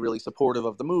tried to be really supportive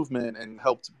of the movement and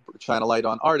helped shine a light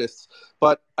on artists.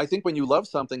 But I think when you love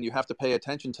something, you have to pay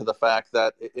attention to the fact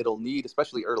that it'll need,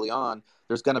 especially early on,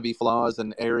 there's going to be flaws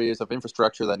and areas of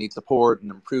infrastructure that need support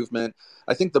and improvement.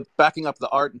 I think the backing up the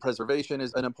art and preservation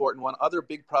is an important one. Other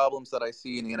big problems that I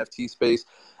see in the NFT space,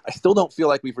 I still don't feel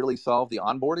like we've really solved the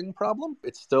onboarding problem.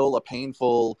 It's still a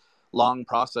painful, long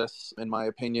process, in my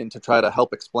opinion, to try to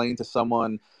help explain to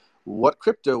someone what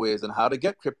crypto is and how to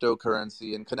get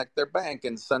cryptocurrency and connect their bank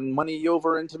and send money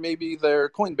over into maybe their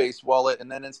Coinbase wallet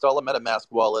and then install a MetaMask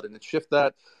wallet and shift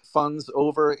that funds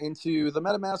over into the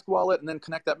MetaMask wallet and then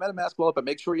connect that MetaMask wallet, but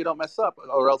make sure you don't mess up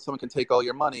or else someone can take all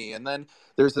your money. And then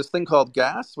there's this thing called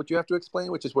gas, which you have to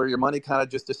explain, which is where your money kind of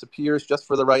just disappears just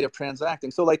for the right of transacting.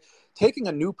 So like taking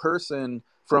a new person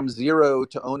from zero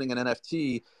to owning an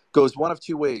NFT goes one of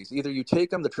two ways. Either you take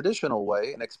them the traditional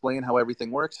way and explain how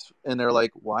everything works, and they're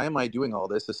like, why am I doing all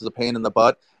this? This is a pain in the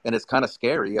butt, and it's kind of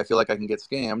scary. I feel like I can get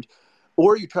scammed.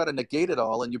 Or you try to negate it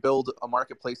all and you build a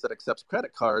marketplace that accepts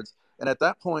credit cards. And at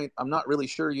that point, I'm not really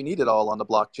sure you need it all on the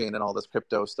blockchain and all this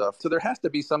crypto stuff. So there has to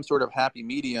be some sort of happy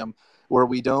medium where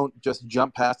we don't just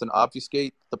jump past and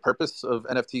obfuscate the purpose of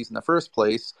NFTs in the first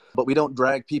place, but we don't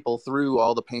drag people through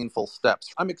all the painful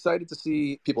steps. I'm excited to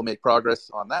see people make progress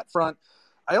on that front.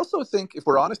 I also think, if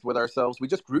we're honest with ourselves, we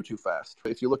just grew too fast.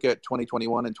 If you look at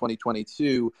 2021 and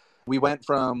 2022, we went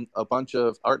from a bunch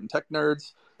of art and tech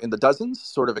nerds in the dozens,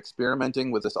 sort of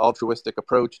experimenting with this altruistic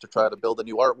approach to try to build a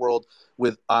new art world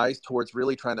with eyes towards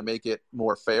really trying to make it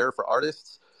more fair for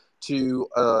artists, to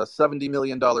a $70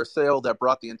 million sale that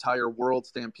brought the entire world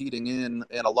stampeding in,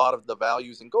 and a lot of the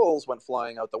values and goals went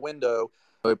flying out the window.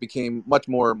 It became much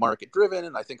more market driven,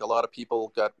 and I think a lot of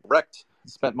people got wrecked,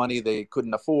 spent money they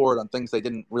couldn't afford on things they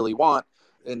didn't really want,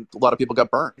 and a lot of people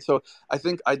got burnt. So I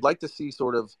think I'd like to see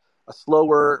sort of a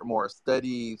slower, more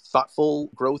steady, thoughtful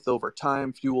growth over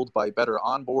time, fueled by better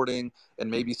onboarding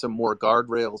and maybe some more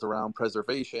guardrails around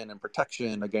preservation and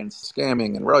protection against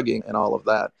scamming and rugging and all of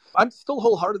that. I'm still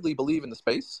wholeheartedly believe in the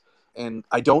space, and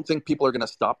I don't think people are going to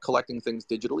stop collecting things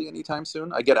digitally anytime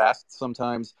soon. I get asked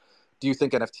sometimes, do you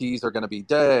think NFTs are going to be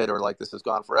dead or like this is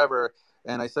gone forever?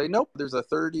 And I say, nope, there's a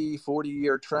 30,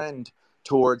 40-year trend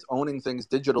towards owning things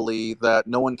digitally that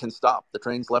no one can stop. The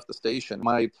train's left the station.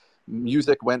 My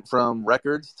music went from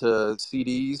records to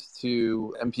CDs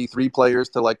to MP3 players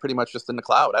to like pretty much just in the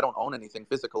cloud. I don't own anything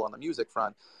physical on the music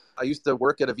front. I used to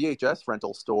work at a VHS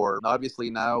rental store. Obviously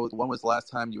now, when was the last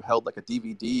time you held like a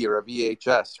DVD or a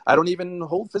VHS? I don't even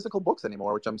hold physical books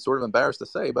anymore, which I'm sort of embarrassed to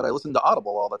say, but I listen to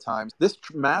Audible all the time. This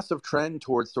massive trend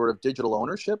towards sort of digital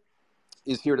ownership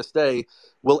is here to stay.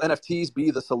 Will NFTs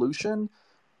be the solution?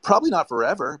 Probably not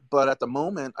forever, but at the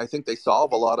moment, I think they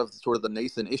solve a lot of sort of the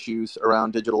nascent issues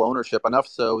around digital ownership, enough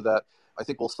so that I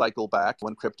think we'll cycle back.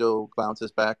 When crypto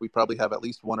bounces back, we probably have at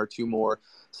least one or two more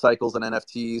cycles in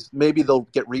NFTs. Maybe they'll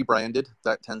get rebranded.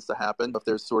 That tends to happen if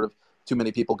there's sort of too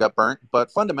many people got burnt.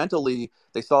 But fundamentally,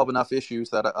 they solve enough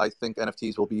issues that I think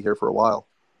NFTs will be here for a while.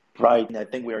 Right. And I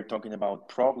think we are talking about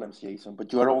problems, Jason,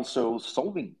 but you are also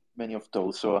solving many of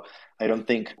those. So I don't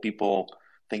think people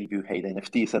think you hate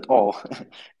NFTs at all.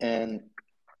 And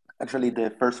actually,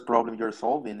 the first problem you're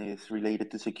solving is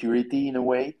related to security in a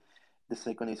way. The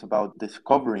second is about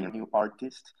discovering new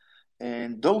artists.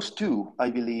 And those two, I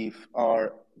believe,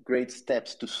 are great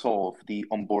steps to solve the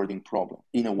onboarding problem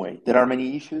in a way. There are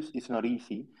many issues, it's not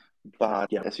easy,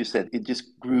 but yeah, as you said, it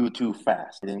just grew too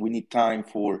fast. And we need time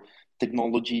for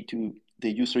technology to the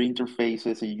user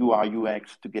interfaces, the UI,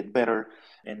 UX to get better.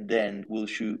 And then we'll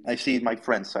shoot. I see my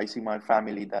friends, I see my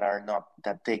family that are not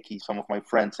that techy, some of my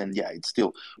friends, and yeah, it's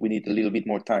still, we need a little bit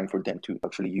more time for them to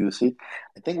actually use it.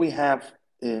 I think we have,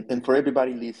 and for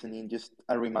everybody listening, just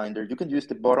a reminder, you can use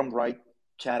the bottom right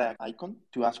chat icon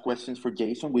to ask questions for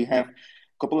Jason. We have a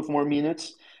couple of more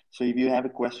minutes. So if you have a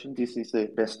question, this is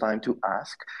the best time to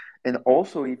ask. And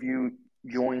also, if you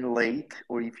join late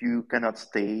or if you cannot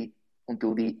stay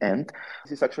until the end,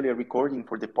 this is actually a recording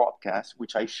for the podcast,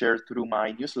 which I share through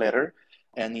my newsletter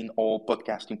and in all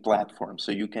podcasting platforms.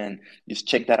 So you can just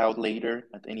check that out later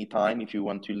at any time if you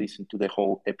want to listen to the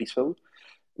whole episode.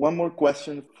 One more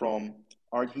question from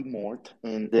Artnome,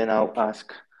 and then I'll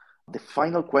ask the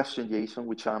final question, Jason,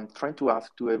 which I'm trying to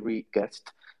ask to every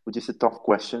guest, which is a tough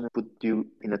question, put you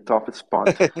in a tough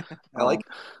spot. I like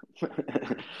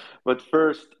But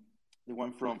first, the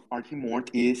one from Artnome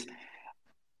is,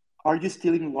 are you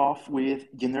still in love with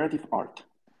generative art?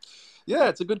 Yeah,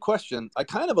 it's a good question. I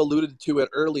kind of alluded to it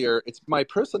earlier. It's my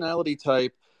personality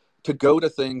type to go to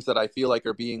things that I feel like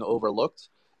are being overlooked.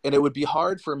 And it would be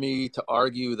hard for me to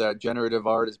argue that generative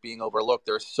art is being overlooked.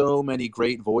 There are so many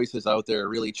great voices out there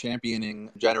really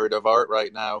championing generative art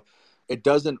right now. It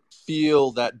doesn't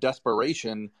feel that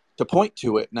desperation to point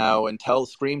to it now and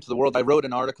scream to the world. I wrote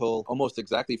an article almost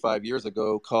exactly 5 years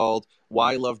ago called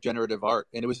Why Love Generative Art?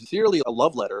 And it was sincerely a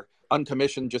love letter,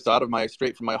 uncommissioned, just out of my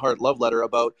straight from my heart love letter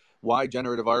about why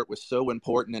generative art was so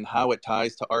important and how it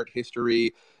ties to art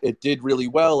history. It did really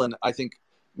well. And I think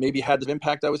maybe had the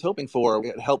impact I was hoping for.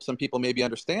 It helped some people maybe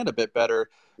understand a bit better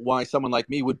why someone like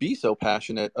me would be so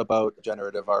passionate about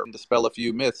generative art and dispel a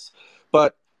few myths.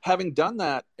 But having done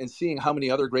that and seeing how many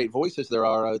other great voices there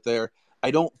are out there, I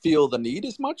don't feel the need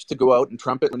as much to go out and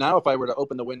trumpet. Now, if I were to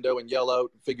open the window and yell out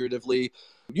figuratively,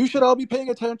 you should all be paying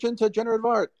attention to generative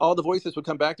art, all the voices would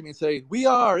come back to me and say, we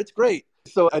are, it's great.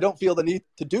 So I don't feel the need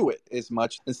to do it as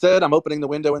much. Instead, I'm opening the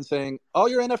window and saying, all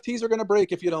your NFTs are going to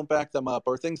break if you don't back them up,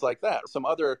 or things like that. Some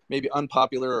other maybe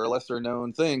unpopular or lesser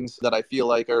known things that I feel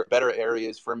like are better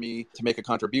areas for me to make a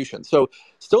contribution. So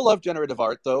still love generative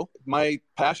art, though. My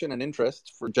passion and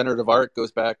interest for generative art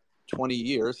goes back 20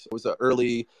 years. I was an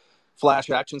early Flash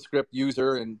ActionScript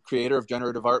user and creator of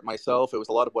generative art myself. It was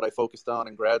a lot of what I focused on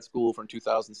in grad school from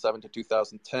 2007 to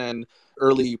 2010.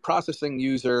 Early processing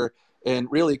user, and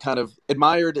really kind of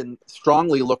admired and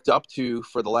strongly looked up to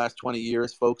for the last 20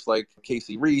 years folks like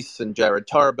Casey Reese and Jared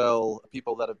Tarbell,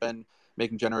 people that have been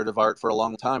making generative art for a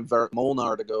long time, Varric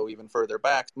Molnar to go even further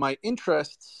back. My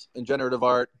interests in generative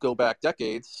art go back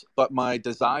decades, but my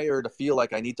desire to feel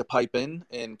like I need to pipe in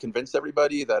and convince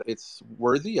everybody that it's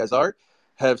worthy as art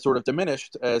have sort of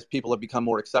diminished as people have become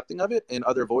more accepting of it and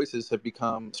other voices have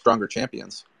become stronger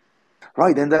champions.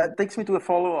 Right, and that takes me to a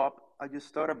follow-up I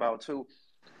just thought about. So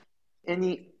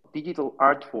any digital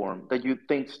art form that you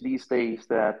think these days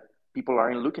that people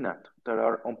aren't looking at, that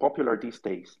are unpopular these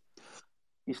days?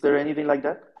 Is there anything like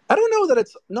that? I don't know that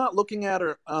it's not looking at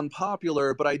or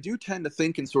unpopular, but I do tend to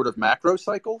think in sort of macro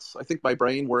cycles. I think my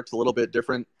brain works a little bit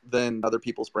different than other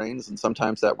people's brains, and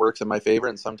sometimes that works in my favor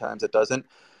and sometimes it doesn't.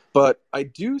 But I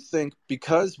do think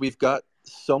because we've got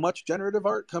so much generative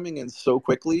art coming in so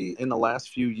quickly in the last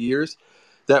few years,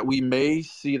 that we may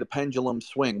see the pendulum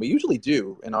swing. We usually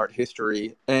do in art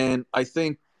history. And I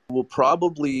think we'll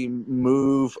probably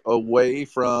move away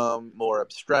from more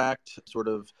abstract, sort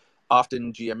of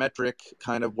often geometric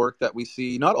kind of work that we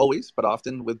see, not always, but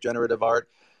often with generative art,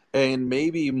 and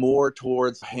maybe more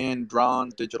towards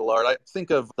hand-drawn digital art. I think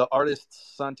of the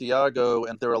artist Santiago,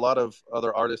 and there are a lot of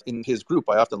other artists in his group.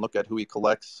 I often look at who he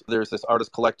collects. There's this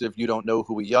artist collective, You Don't Know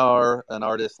Who We Are, an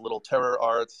artist, Little Terror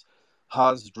Arts,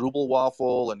 Haas Drupal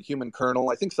Waffle, and Human Kernel.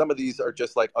 I think some of these are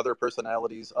just like other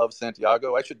personalities of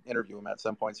Santiago. I should interview him at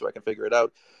some point so I can figure it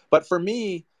out. But for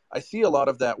me, I see a lot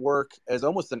of that work as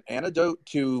almost an antidote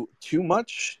to too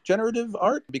much generative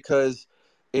art because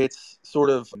it's sort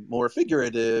of more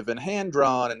figurative and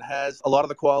hand-drawn and has a lot of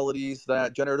the qualities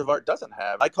that generative art doesn't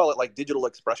have. I call it like digital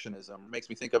expressionism. It makes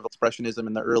me think of expressionism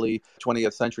in the early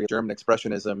 20th century, German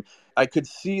expressionism. I could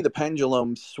see the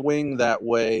pendulum swing that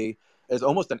way as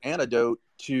almost an antidote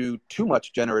to too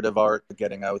much generative art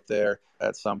getting out there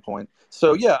at some point.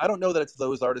 So yeah, I don't know that it's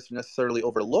those artists necessarily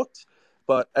overlooked,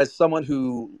 but as someone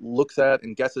who looks at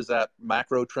and guesses at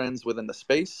macro trends within the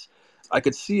space, I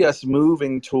could see us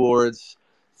moving towards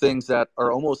things that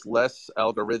are almost less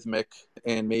algorithmic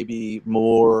and maybe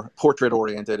more portrait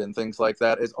oriented and things like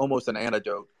that is almost an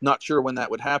antidote. Not sure when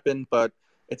that would happen, but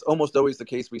it's almost always the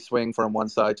case we swing from one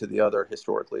side to the other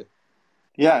historically.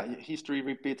 Yeah, history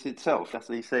repeats itself, as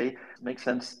they say. Makes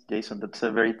sense, Jason. That's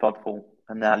a very thoughtful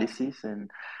analysis.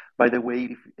 And by the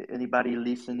way, if anybody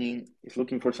listening is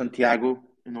looking for Santiago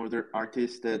and other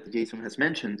artists that Jason has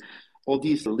mentioned, all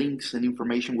these links and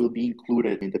information will be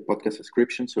included in the podcast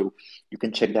description, so you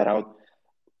can check that out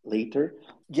later.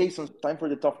 Jason, time for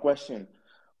the tough question.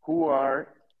 Who are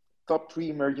top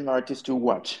three emerging artists to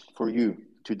watch for you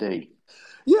today?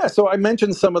 Yeah, so I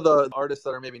mentioned some of the artists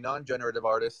that are maybe non-generative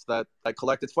artists that I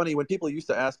collect. It's funny, when people used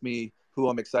to ask me who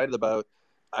I'm excited about,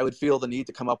 I would feel the need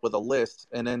to come up with a list.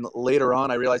 And then later on,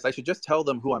 I realized I should just tell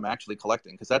them who I'm actually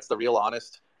collecting, because that's the real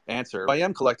honest answer. I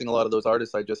am collecting a lot of those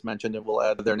artists I just mentioned, and we'll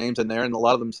add their names in there, and a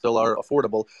lot of them still are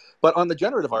affordable. But on the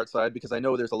generative art side, because I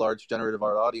know there's a large generative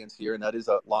art audience here, and that is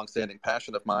a longstanding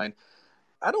passion of mine,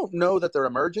 I don't know that they're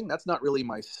emerging. That's not really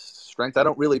my strength. I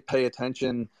don't really pay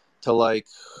attention to like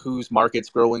whose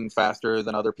market's growing faster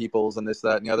than other people's and this,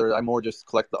 that, and the other. I more just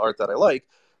collect the art that I like.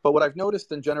 But what I've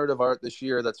noticed in generative art this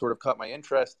year that sort of caught my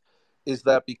interest is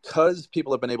that because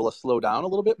people have been able to slow down a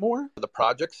little bit more, the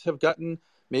projects have gotten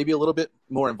maybe a little bit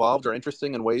more involved or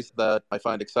interesting in ways that I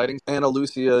find exciting. Ana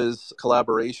Lucia's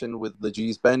collaboration with the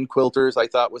G's Ben quilters I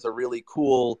thought was a really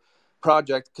cool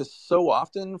project, because so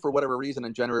often, for whatever reason,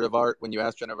 in generative art, when you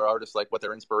ask generative artists like what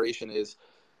their inspiration is,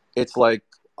 it's like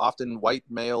often white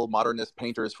male modernist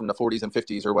painters from the 40s and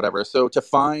 50s or whatever. So to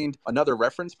find another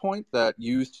reference point that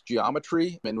used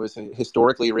geometry and was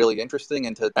historically really interesting,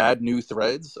 and to add new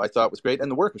threads, I thought was great. And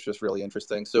the work was just really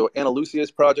interesting. So Ana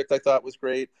Lucia's project I thought was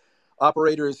great.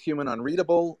 Operator is Human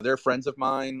Unreadable. They're friends of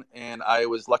mine, and I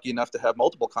was lucky enough to have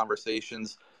multiple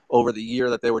conversations over the year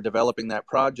that they were developing that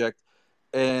project.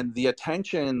 And the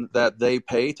attention that they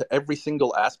pay to every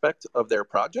single aspect of their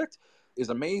project is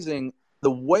amazing.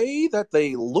 The way that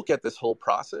they look at this whole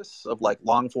process of like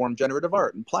long form generative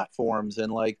art and platforms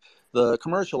and like the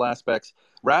commercial aspects,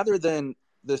 rather than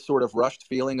this sort of rushed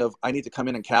feeling of I need to come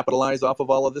in and capitalize off of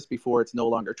all of this before it's no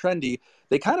longer trendy,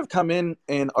 they kind of come in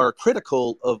and are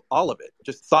critical of all of it,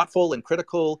 just thoughtful and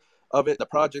critical of it. The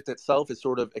project itself is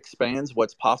sort of expands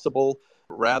what's possible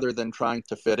rather than trying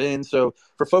to fit in. So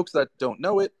for folks that don't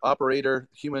know it, Operator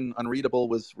Human Unreadable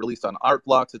was released on Art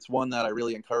Blocks. It's one that I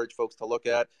really encourage folks to look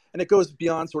at. And it goes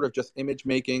beyond sort of just image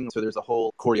making. So there's a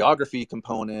whole choreography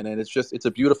component, and it's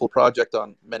a beautiful project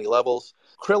on many levels.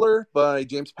 Kriller by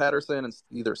James Patterson and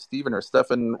either Stephen or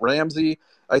Stephen Ramsey,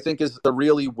 I think is a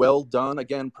really well done,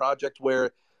 again, project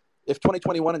where if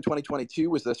 2021 and 2022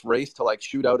 was this race to like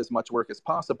shoot out as much work as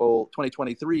possible,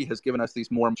 2023 has given us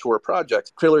these more mature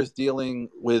projects. Kriller's dealing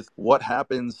with what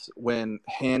happens when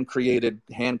hand-created,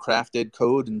 handcrafted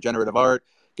code and generative art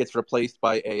gets replaced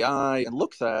by AI, and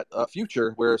looks at a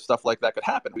future where stuff like that could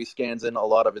happen. He scans in a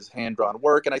lot of his hand-drawn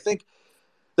work. And I think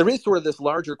there is sort of this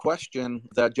larger question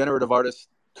that generative artists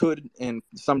could and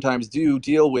sometimes do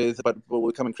deal with, but will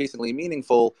become increasingly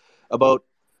meaningful, about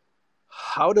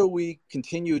how do we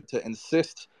continue to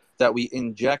insist that we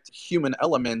inject human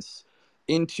elements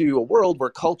into a world where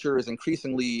culture is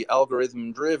increasingly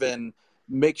algorithm driven?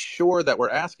 Make sure that we're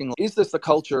asking, is this the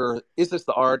culture? Is this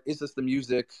the art? Is this the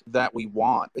music that we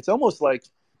want? It's almost like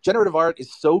generative art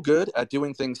is so good at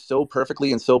doing things so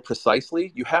perfectly and so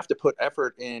precisely. You have to put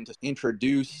effort in to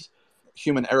introduce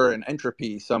human error and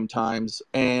entropy sometimes.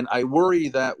 And I worry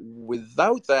that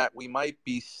without that, we might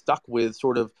be stuck with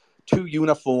sort of too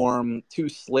uniform, too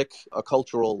slick a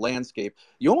cultural landscape.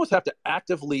 You almost have to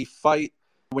actively fight.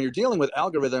 When you're dealing with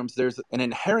algorithms, there's an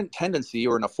inherent tendency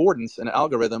or an affordance in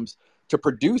algorithms to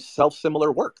produce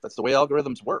self-similar work. That's the way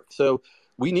algorithms work. So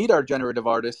we need our generative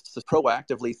artists to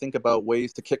proactively think about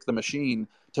ways to kick the machine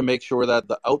to make sure that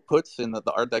the outputs and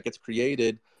the art that gets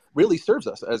created really serves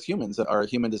us as humans, our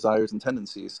human desires and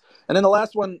tendencies. And then the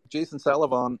last one, Jason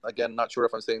Salavon, again, not sure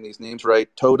if I'm saying these names right,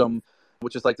 Totem,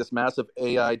 which is like this massive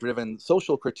AI-driven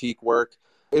social critique work.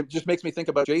 It just makes me think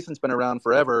about Jason's been around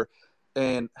forever,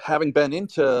 and having been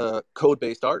into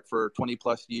code-based art for 20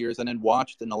 plus years and then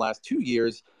watched in the last 2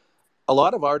 years, a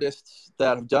lot of artists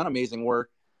that have done amazing work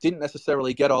didn't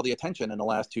necessarily get all the attention in the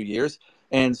last 2 years.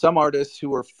 And some artists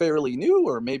who are fairly new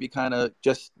or maybe kind of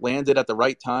just landed at the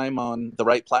right time on the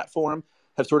right platform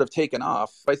have sort of taken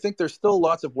off. I think there's still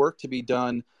lots of work to be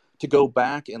done to go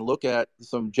back and look at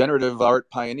some generative art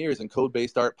pioneers and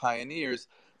code-based art pioneers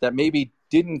that maybe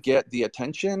didn't get the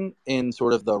attention in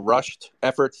sort of the rushed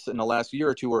efforts in the last year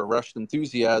or two, or rushed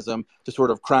enthusiasm to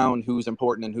sort of crown who's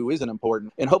important and who isn't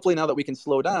important. And hopefully now that we can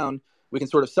slow down, we can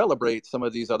sort of celebrate some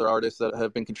of these other artists that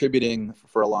have been contributing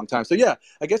for a long time. So yeah,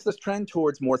 I guess this trend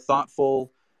towards more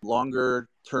thoughtful, longer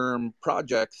term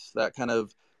projects that kind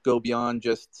of go beyond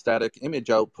just static image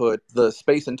output, the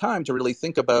space and time to really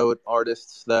think about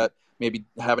artists that maybe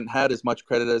haven't had as much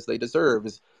credit as they deserve.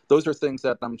 Those are things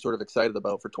that I'm sort of excited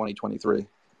about for 2023.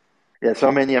 Yeah,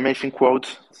 so many amazing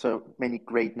quotes, so many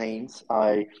great names.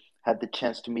 I had the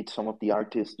chance to meet some of the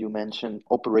artists you mentioned,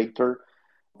 Operator,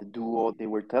 the duo. They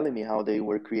were telling me how they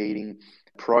were creating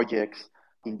projects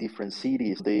in different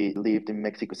cities. They lived in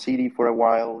Mexico City for a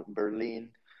while, Berlin,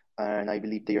 and I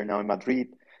believe they are now in Madrid.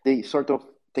 They sort of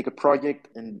take a project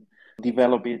and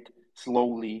develop it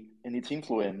slowly, and it's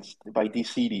influenced by these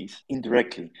cities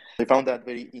indirectly. I found that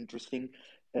very interesting.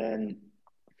 And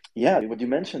yeah, what you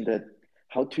mentioned, that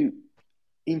how to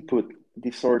input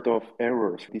these sort of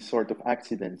errors, these sort of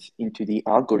accidents into the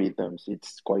algorithms,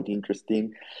 it's quite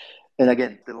interesting. And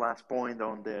again, the last point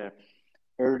on the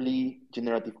early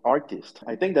generative artist,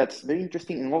 I think that's very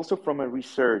interesting, and also from a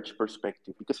research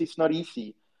perspective, because it's not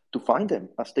easy to find them,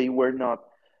 as they were not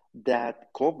that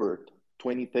covered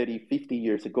 20, 30, 50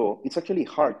 years ago. It's actually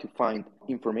hard to find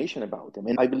information about them.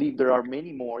 And I believe there are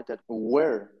many more that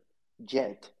were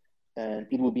yet, and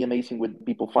it will be amazing when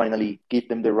people finally give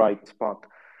them the right spot.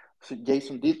 So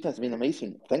Jason, this has been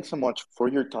amazing. Thanks so much for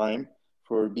your time,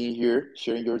 for being here,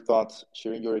 sharing your thoughts,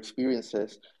 sharing your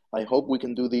experiences. I hope we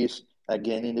can do this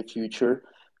again in the future.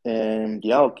 And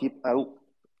yeah,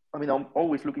 I'm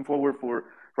always looking forward for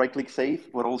Right Click Safe,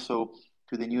 but also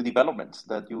to the new developments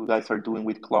that you guys are doing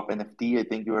with Club NFT. I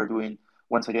think you are doing,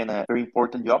 once again, a very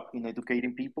important job in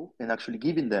educating people and actually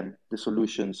giving them the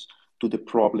solutions to the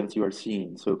problems you are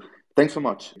seeing. So thanks so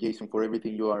much, Jason, for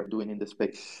everything you are doing in the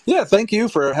space. Yeah, thank you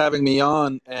for having me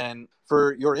on and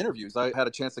for your interviews. I had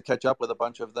a chance to catch up with a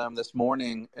bunch of them this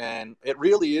morning, and it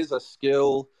really is a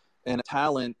skill and a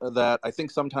talent that I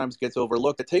think sometimes gets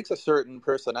overlooked. It takes a certain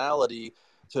personality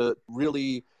to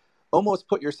really almost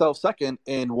put yourself second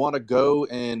and want to go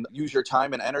and use your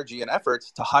time and energy and efforts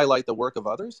to highlight the work of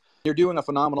others. You're doing a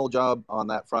phenomenal job on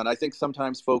that front. I think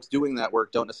sometimes folks doing that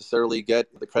work don't necessarily get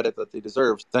the credit that they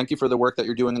deserve. Thank you for the work that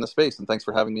you're doing in the space, and thanks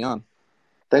for having me on.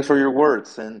 Thanks for your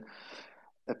words, and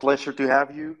a pleasure to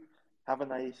have you. Have a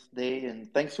nice day,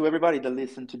 and thanks to everybody that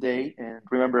listened today. And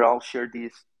remember, I'll share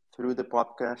this through the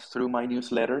podcast, through my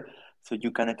newsletter, so you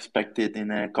can expect it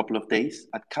in a couple of days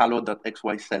at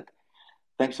calo.xyz.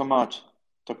 Thanks so much.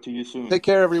 Talk to you soon. Take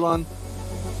care, everyone.